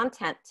the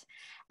content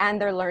and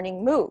their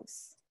learning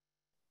moves.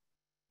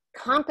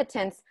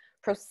 Competence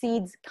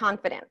precedes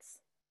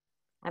confidence.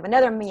 I have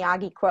another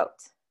Miyagi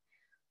quote.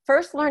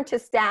 First learn to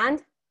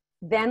stand,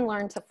 then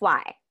learn to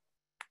fly.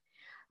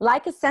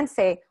 Like a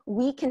sensei,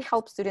 we can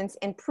help students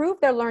improve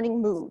their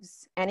learning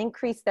moves and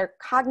increase their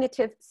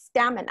cognitive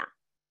stamina.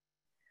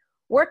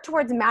 Work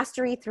towards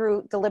mastery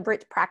through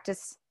deliberate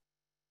practice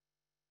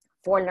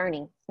for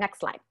learning. Next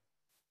slide.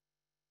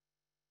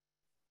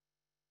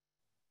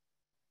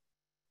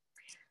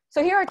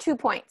 So here are 2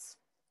 points.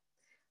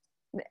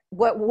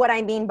 What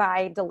I mean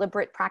by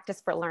deliberate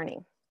practice for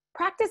learning.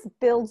 Practice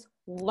builds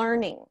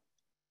learning,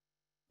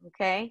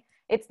 okay?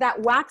 It's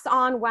that wax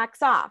on,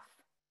 wax off.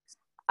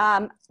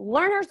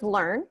 Learners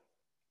learn,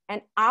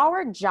 and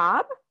our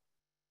job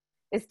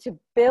is to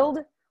build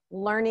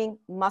learning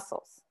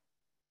muscles,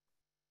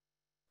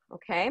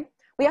 okay?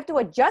 We have to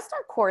adjust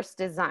our course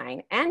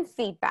design and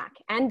feedback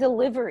and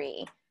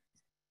delivery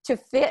to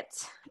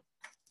fit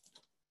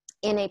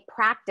in a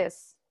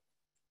practice,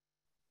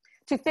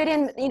 to fit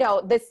in, you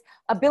know, this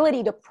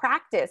ability to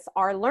practice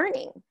our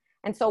learning.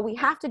 And so we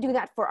have to do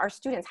that for our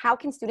students. How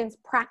can students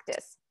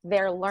practice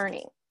their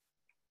learning?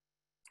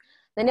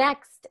 The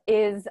next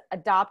is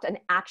adopt an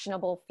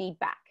actionable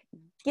feedback.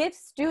 Give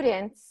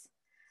students,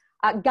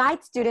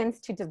 guide students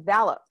to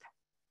develop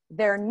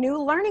their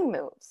new learning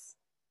moves.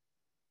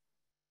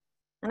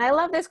 And I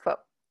love this quote,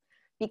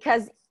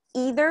 because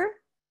either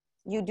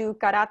you do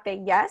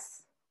karate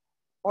yes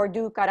or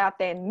do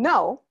karate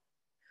no.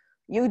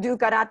 You do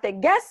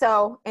karate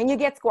gesso and you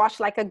get squashed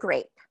like a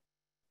grape.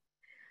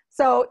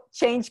 So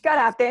change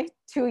karate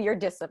to your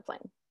discipline.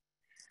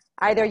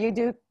 Either you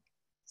do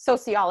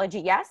sociology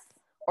yes,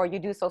 or you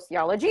do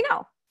sociology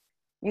no.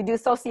 You do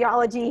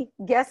sociology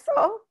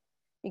gesso,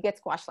 you get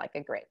squashed like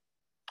a grape.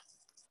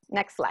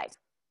 Next slide.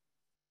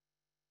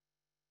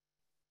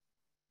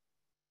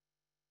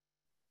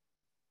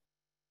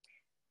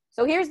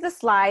 So here's the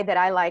slide that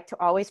I like to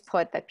always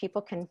put that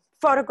people can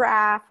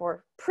photograph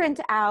or print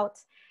out.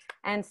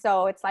 And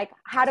so it's like,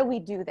 how do we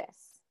do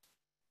this?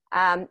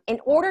 In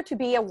order to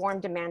be a warm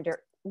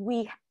demander,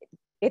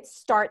 it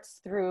starts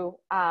through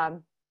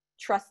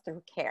trust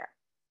through care.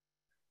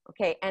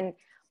 Okay, and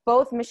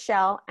both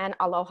Michelle and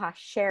Aloha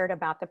shared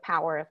about the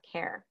power of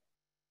care.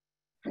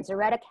 And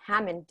Zaretta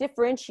Hammond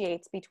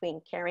differentiates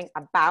between caring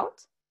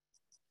about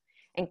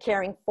and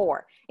caring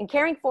for. And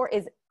caring for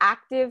is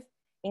active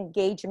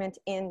engagement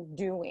in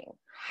doing.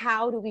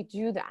 How do we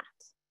do that?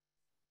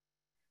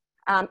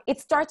 It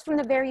starts from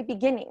the very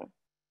beginning.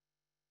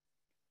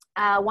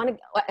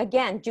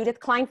 Again, Judith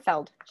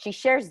Kleinfeld, she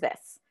shares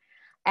this.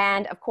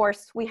 And of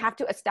course, we have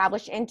to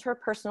establish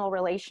interpersonal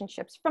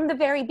relationships from the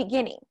very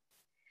beginning.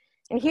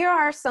 And here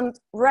are some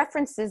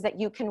references that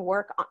you can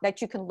work on,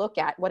 that you can look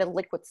at: what a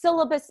liquid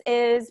syllabus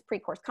is,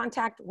 pre-course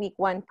contact, week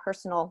 1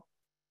 personal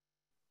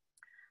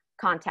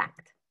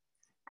contact.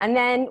 And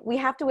then we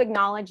have to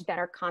acknowledge that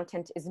our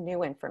content is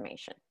new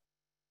information.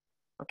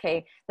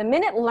 Okay, the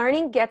minute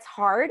learning gets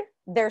hard,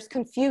 there's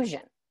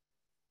confusion.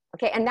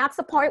 Okay, and that's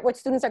the part where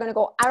students are gonna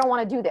go, I don't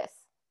wanna do this.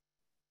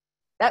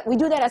 We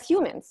do that as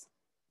humans.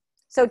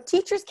 So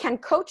teachers can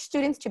coach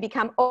students to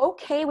become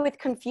okay with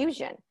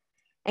confusion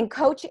and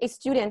coach a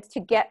student to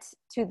get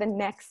to the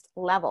next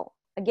level.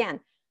 Again,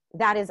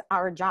 that is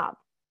our job.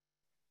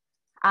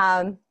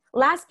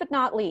 Last but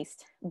not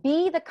least,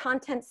 be the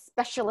content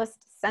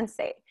specialist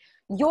sensei.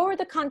 You're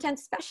the content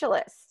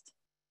specialist.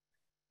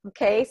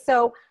 Okay,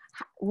 so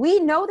we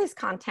know this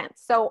content.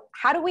 So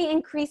how do we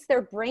increase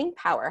their brain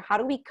power? How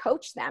do we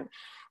coach them?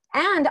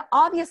 And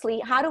obviously,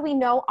 how do we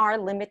know our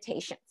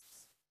limitations?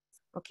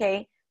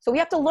 Okay, so we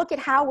have to look at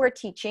how we're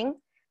teaching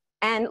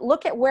and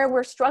look at where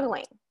we're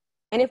struggling.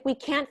 And if we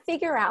can't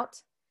figure out,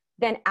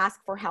 then ask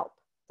for help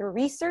through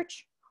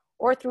research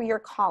or through your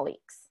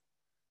colleagues.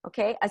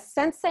 Okay, a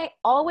sensei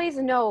always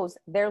knows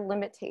their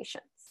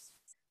limitations.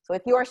 So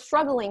if you are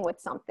struggling with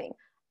something,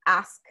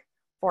 ask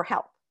for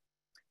help,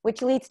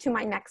 which leads to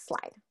my next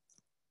slide.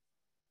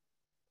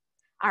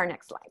 Our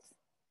next slide.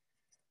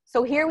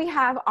 So here we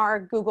have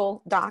our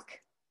Google Doc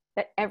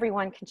that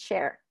everyone can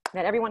share,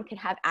 that everyone can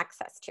have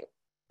access to.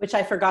 Which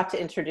I forgot to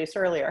introduce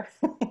earlier.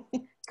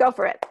 Go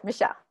for it,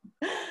 Michelle.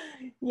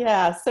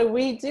 Yeah, so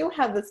we do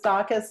have this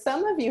doc, as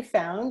some of you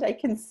found, I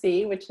can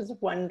see, which is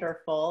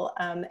wonderful.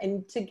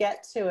 And to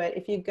get to it,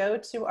 if you go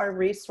to our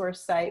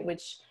resource site,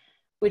 which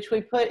we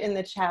put in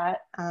the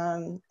chat,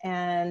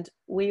 and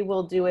we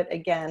will do it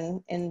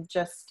again in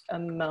just a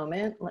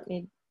moment. Let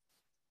me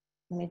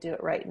do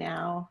it right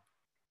now.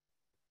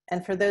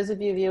 And for those of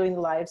you viewing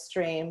the live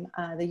stream,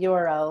 the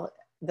URL,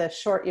 the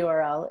short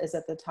URL is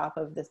at the top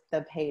of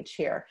the page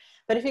here.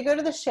 But if you go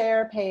to the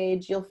share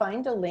page, you'll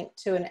find a link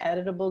to an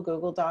editable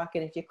Google Doc.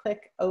 And if you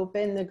click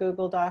open the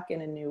Google Doc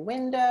in a new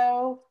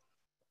window,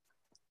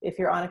 if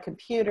you're on a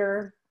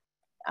computer,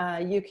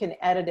 you can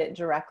edit it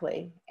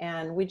directly.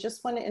 And we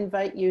just want to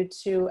invite you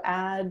to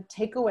add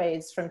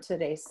takeaways from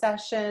today's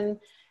session,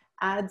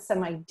 add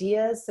some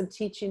ideas, some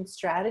teaching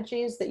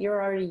strategies that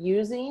you're already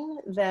using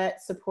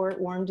that support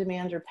warm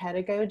demander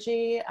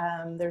pedagogy.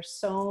 There's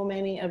so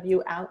many of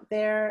you out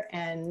there,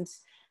 and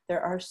there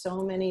are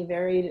so many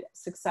very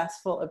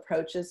successful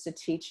approaches to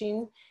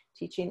teaching.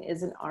 Teaching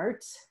is an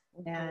art,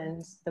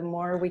 and the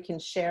more we can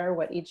share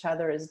what each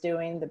other is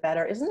doing, the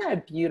better. Isn't that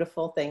a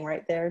beautiful thing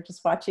right there?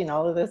 Just watching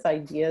all of those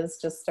ideas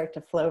just start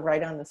to flow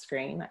right on the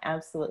screen. I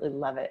absolutely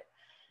love it.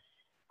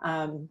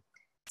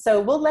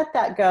 So we'll let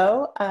that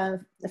go.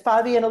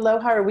 Fabi and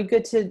Aloha, are we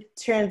good to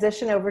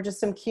transition over to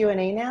some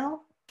Q&A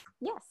now?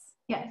 Yes.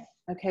 Yes.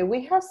 Okay,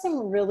 we have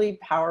some really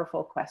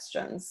powerful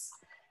questions.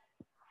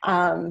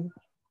 And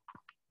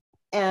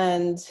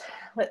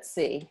let's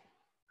see.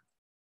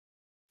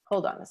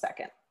 Hold on a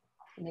second.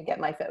 Let me get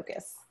my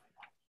focus.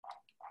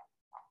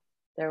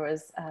 There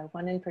was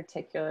one in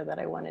particular that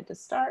I wanted to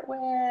start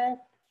with.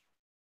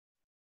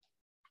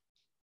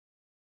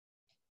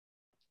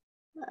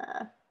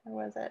 Where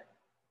was it?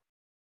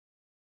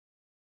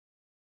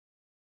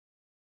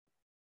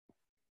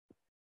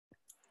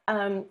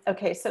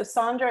 Okay, so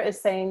Sandra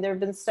is saying there have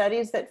been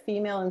studies that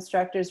female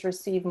instructors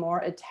receive more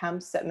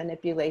attempts at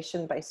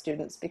manipulation by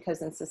students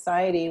because in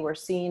society we're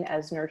seen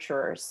as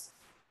nurturers.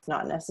 It's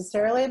not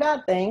necessarily a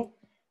bad thing.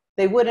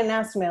 They wouldn't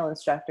ask male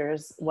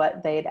instructors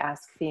what they'd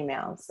ask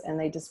females, and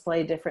they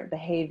display different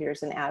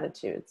behaviors and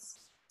attitudes.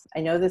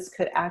 I know this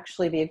could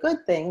actually be a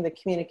good thing, the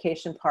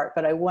communication part,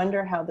 but I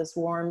wonder how this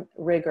warm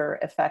rigor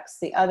affects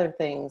the other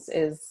things.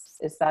 Is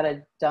that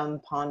a dumb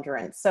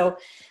ponderance? So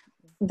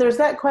there's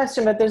that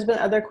question, but there's been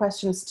other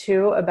questions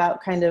too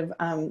about kind of,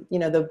 you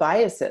know, the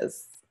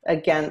biases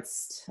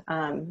against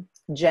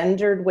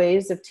gendered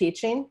ways of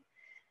teaching.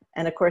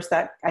 And of course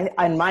that,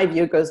 in my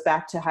view, goes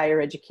back to higher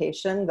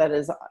education that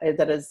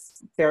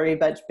is very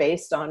much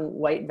based on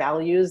white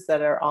values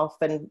that are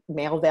often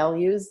male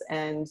values.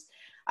 And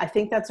I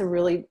think that's a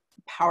really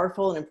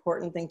powerful and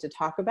important thing to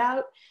talk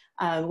about.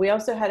 We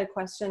also had a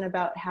question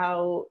about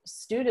how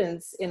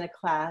students in a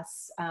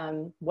class,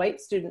 white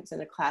students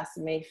in a class,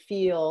 may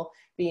feel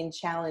being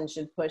challenged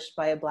and pushed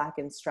by a Black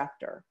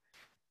instructor.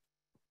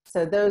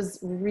 So those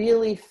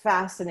really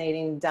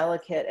fascinating,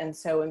 delicate, and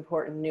so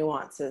important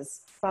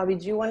nuances. Fabi,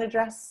 do you want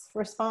to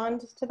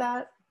respond to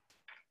that?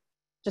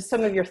 Just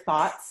some of your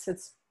thoughts.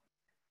 It's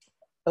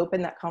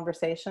open that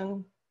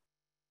conversation.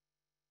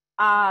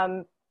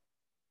 Well,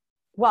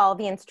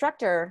 the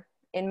instructor,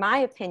 in my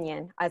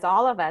opinion, as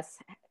all of us,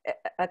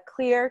 a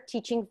clear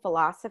teaching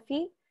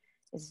philosophy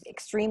is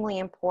extremely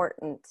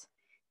important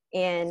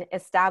in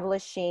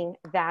establishing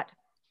that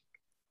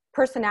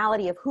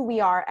personality of who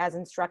we are as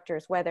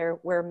instructors, whether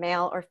we're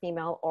male or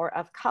female or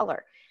of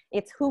color.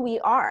 It's who we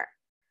are.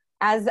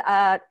 As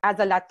a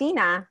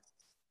Latina,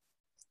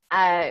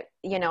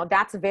 you know,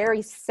 that's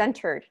very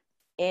centered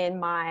in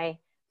my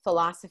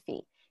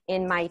philosophy,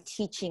 in my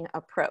teaching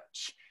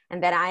approach,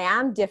 and that I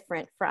am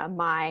different from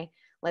my,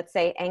 let's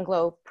say,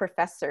 Anglo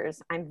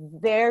professors. I'm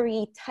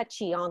very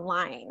touchy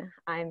online,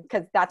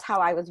 because that's how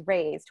I was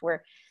raised,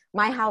 where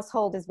my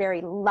household is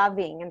very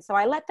loving. And so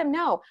I let them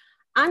know,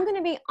 I'm going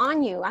to be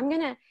on you.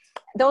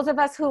 Those of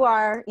us who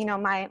are, you know,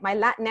 my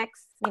Latinx,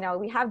 you know,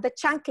 we have the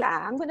chancla.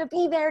 I'm going to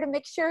be there to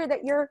make sure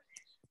that you're,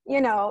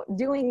 you know,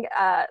 doing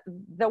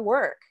the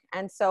work.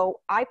 And so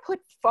I put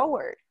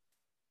forward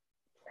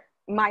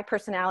my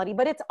personality,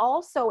 but it's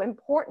also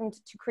important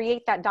to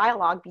create that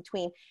dialogue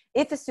between,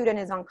 if a student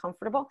is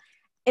uncomfortable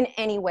in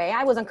any way.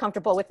 I was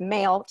uncomfortable with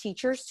male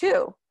teachers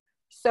too.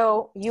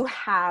 So you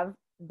have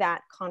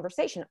that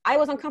conversation. I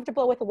was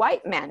uncomfortable with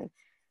white men.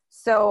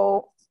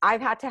 So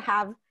I've had to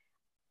have,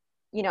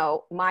 you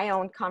know, my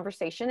own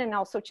conversation, and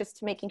also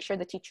just making sure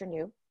the teacher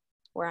knew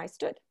where I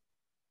stood.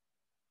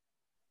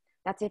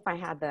 That's if I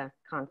had the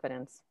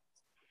confidence.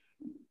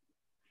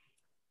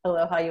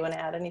 Aloha, you want to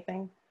add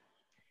anything?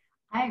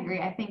 I agree.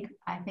 I think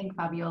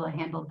Fabiola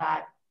handled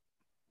that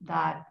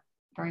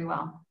very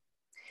well.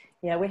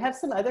 Yeah, we have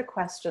some other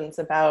questions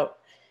about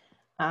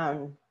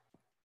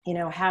you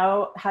know,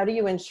 how do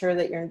you ensure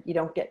that you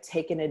don't get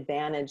taken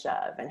advantage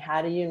of, and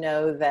how do you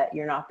know that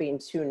you're not being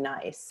too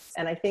nice?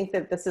 And I think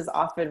that this is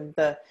often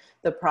the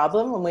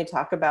problem when we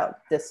talk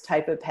about this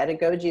type of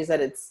pedagogy, is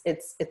that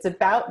it's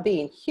about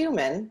being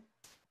human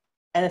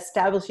and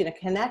establishing a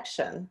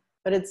connection,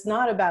 but it's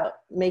not about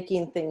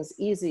making things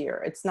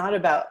easier. It's not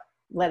about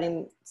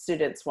letting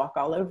students walk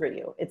all over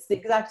you. It's the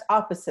exact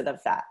opposite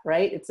of that,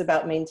 right? It's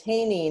about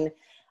maintaining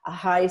a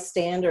high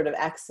standard of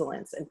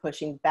excellence and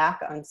pushing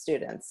back on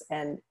students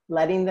and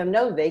letting them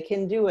know they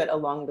can do it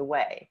along the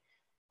way.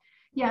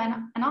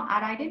 Yeah, and I'll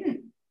add,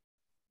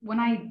 when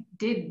I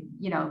did,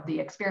 the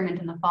experiment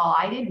in the fall,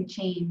 I didn't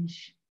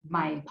change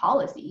my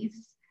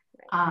policies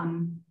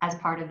as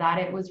part of that.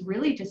 It was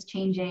really just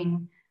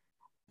changing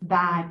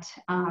that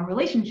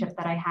relationship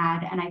that I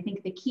had. And I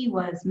think the key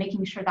was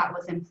making sure that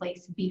was in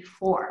place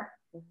before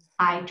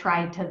I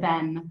tried to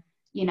then,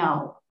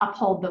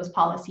 uphold those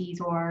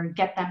policies or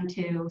get them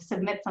to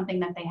submit something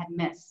that they had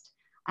missed.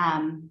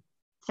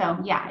 So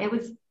yeah, it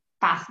was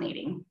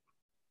fascinating.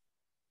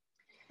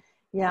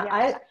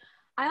 Yeah,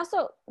 I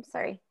also,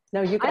 sorry.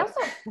 No, you go.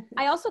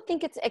 I also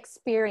think it's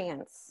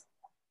experience.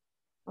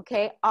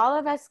 Okay, all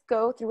of us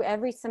go through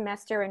every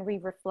semester and we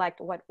reflect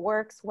what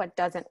works, what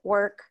doesn't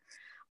work,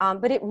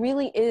 but it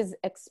really is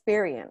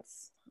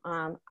experience.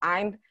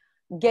 I'm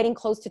getting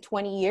close to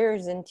 20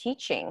 years in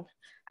teaching.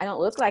 I don't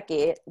look like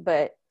it,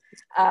 but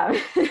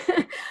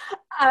I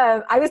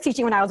was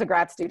teaching when I was a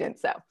grad student,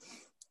 so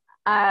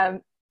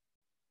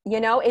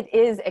it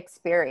is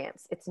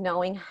experience. It's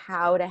knowing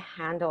how to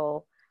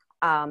handle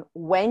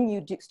when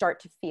you do start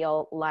to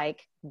feel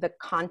like the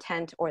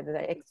content or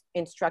the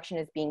instruction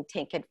is being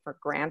taken for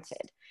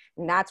granted.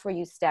 And that's where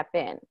you step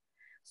in.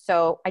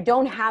 So I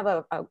don't have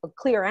a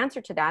clear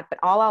answer to that, but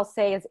all I'll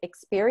say is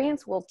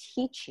experience will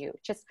teach you.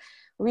 Just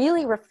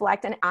really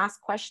reflect and ask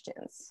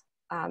questions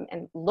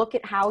and look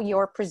at how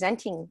you're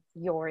presenting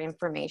your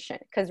information.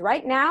 Because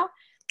right now,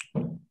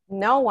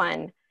 no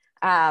one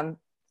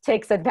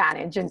takes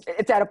advantage. And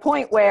it's at a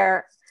point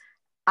where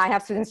I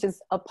have students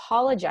just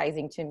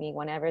apologizing to me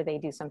whenever they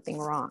do something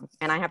wrong.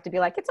 And I have to be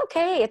like, it's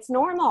okay, it's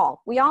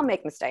normal. We all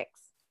make mistakes.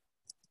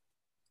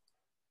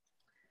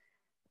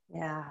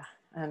 Yeah,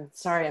 I'm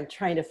sorry, I'm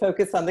trying to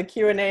focus on the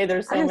Q&A.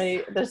 There's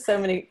so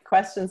many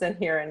questions in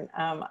here. And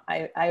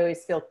I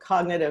always feel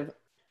cognitive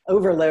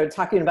overload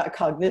talking about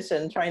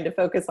cognition, trying to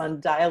focus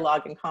on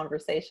dialogue and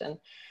conversation.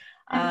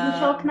 And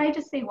Michelle, can I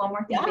just say one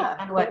more thing yeah,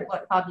 on what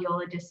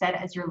Fabiola just said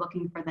as you're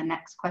looking for the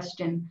next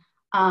question?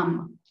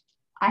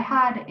 I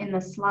had in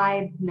the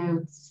slide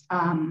notes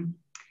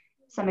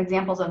some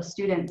examples of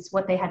students,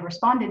 what they had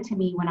responded to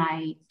me when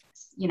I,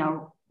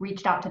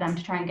 reached out to them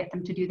to try and get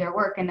them to do their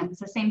work. And it was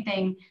the same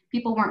thing.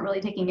 People weren't really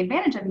taking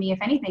advantage of me. If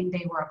anything,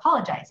 they were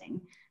apologizing.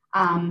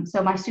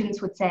 So my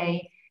students would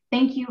say,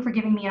 thank you for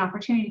giving me an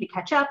opportunity to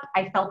catch up.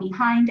 I fell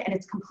behind and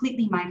it's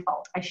completely my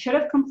fault. I should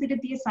have completed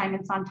the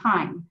assignments on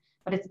time,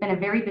 but it's been a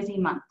very busy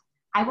month.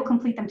 I will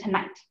complete them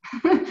tonight.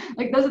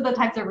 Like those are the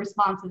types of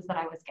responses that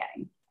I was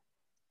getting.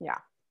 Yeah.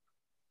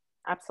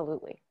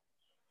 Absolutely.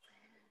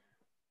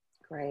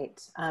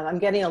 Great. I'm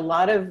getting a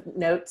lot of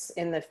notes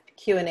in the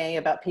Q&A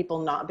about people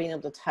not being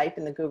able to type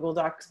in the Google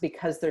Docs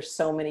because there's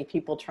so many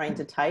people trying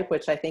to type,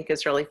 which I think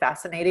is really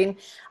fascinating.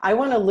 I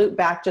want to loop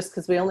back just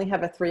because we only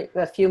have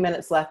a few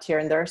minutes left here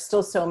and there are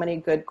still so many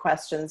good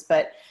questions,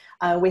 but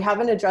we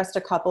haven't addressed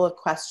a couple of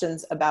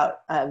questions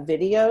about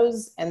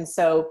videos. And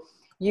so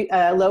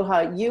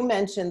Aloha, you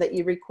mentioned that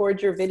you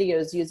record your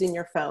videos using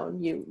your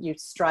phone. You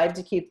strive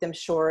to keep them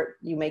short.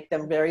 You make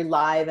them very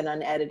live and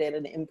unedited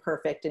and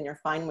imperfect, and you're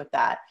fine with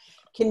that.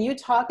 Can you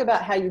talk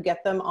about how you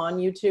get them on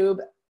YouTube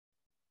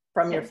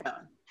from your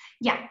phone?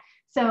 Yeah.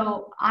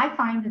 So I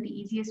find that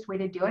the easiest way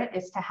to do it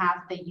is to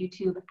have the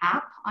YouTube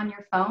app on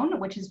your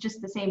phone, which is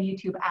just the same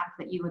YouTube app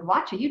that you would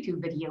watch a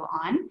YouTube video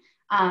on.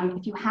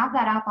 If you have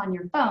that app on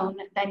your phone,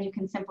 then you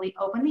can simply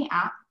open the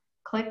app,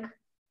 click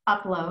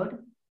upload,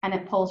 and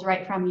it pulls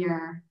right from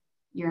your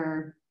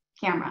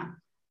camera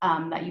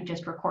that you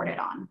just recorded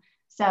on.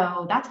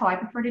 So that's how I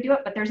prefer to do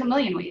it, but there's a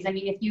million ways. I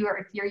mean, if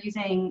you're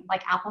using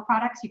like Apple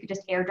products, you could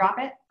just AirDrop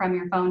it from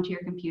your phone to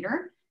your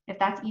computer, if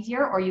that's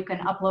easier, or you can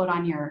upload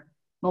on your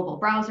mobile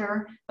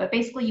browser. But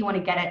basically you want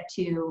to get it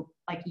to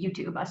like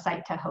YouTube, a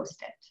site to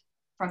host it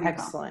from your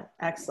phone.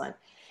 Excellent.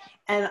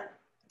 And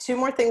two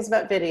more things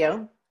about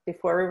video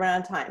before we run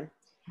out of time.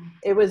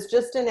 It was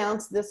just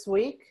announced this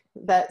week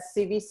that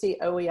CVC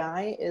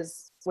OEI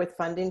is, with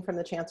funding from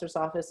the Chancellor's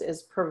Office,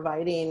 is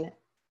providing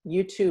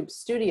YouTube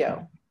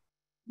Studio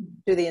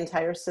to the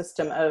entire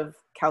system of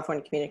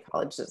California community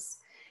colleges.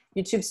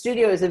 YouTube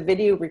Studio is a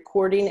video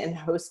recording and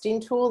hosting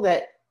tool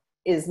that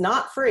is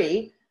not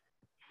free,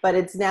 but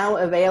it's now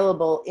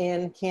available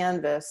in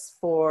Canvas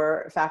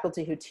for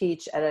faculty who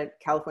teach at a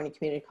California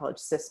community college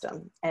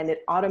system, and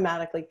it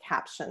automatically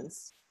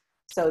captions.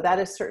 So that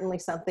is certainly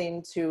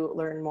something to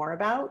learn more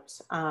about.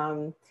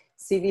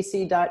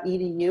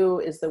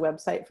 cvc.edu is the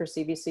website for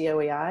CVC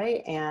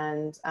OEI,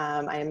 and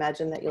I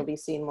imagine that you'll be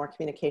seeing more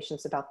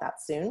communications about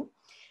that soon.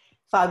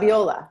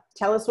 Fabiola,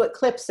 tell us what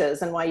CLIPS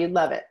is and why you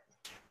love it.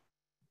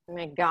 Oh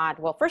my God.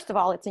 Well, first of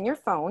all, it's in your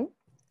phone.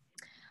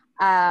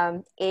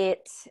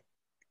 It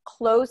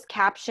closed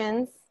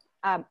captions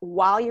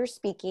while you're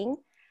speaking,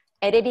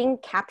 editing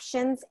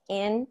captions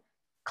in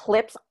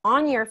clips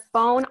on your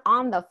phone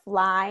on the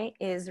fly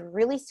is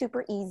really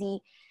super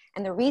easy.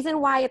 And the reason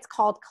why it's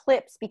called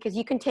clips, because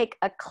you can take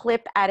a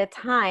clip at a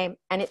time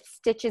and it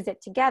stitches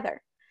it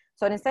together.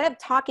 So instead of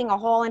talking a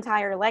whole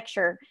entire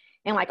lecture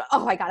and like,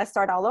 oh, I got to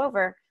start all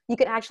over, you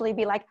can actually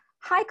be like,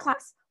 hi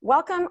class,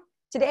 welcome.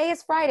 Today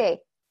is Friday,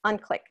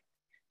 unclick.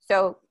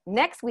 So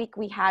next week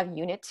we have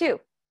unit 2,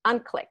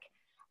 unclick.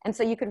 And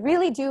so you could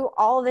really do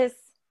all this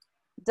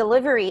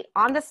delivery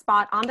on the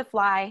spot, on the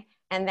fly,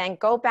 and then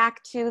go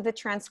back to the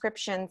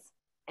transcriptions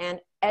and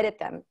edit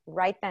them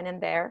right then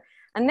and there.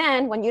 And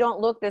then when you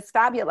don't look this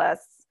fabulous,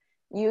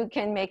 you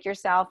can make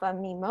yourself a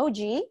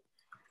memoji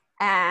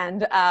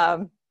and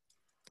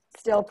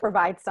still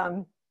provide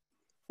some,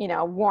 you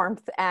know,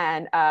 warmth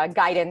and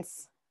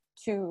guidance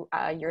to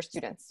your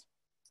students.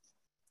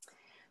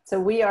 So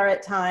we are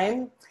at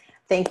time.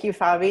 Thank you,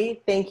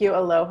 Fabi. Thank you,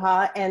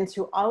 Aloha. And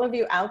to all of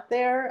you out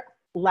there,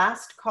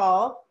 last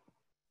call.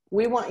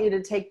 We want you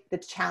to take the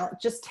challenge,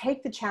 just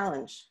take the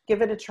challenge,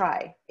 give it a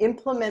try,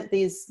 implement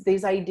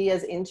these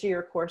ideas into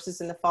your courses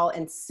in the fall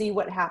and see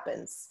what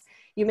happens.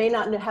 You may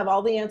not have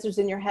all the answers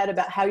in your head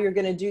about how you're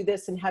going to do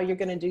this and how you're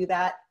going to do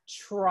that.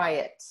 Try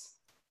it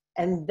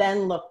and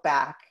then look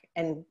back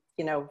and,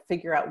 you know,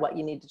 figure out what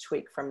you need to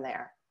tweak from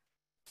there.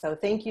 So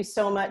thank you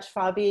so much,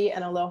 Fabi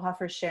and Aloha,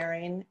 for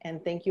sharing.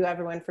 And thank you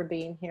everyone for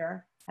being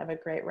here. Have a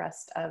great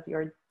rest of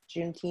your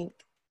Juneteenth.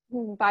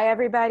 Bye,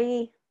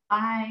 everybody.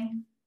 Bye.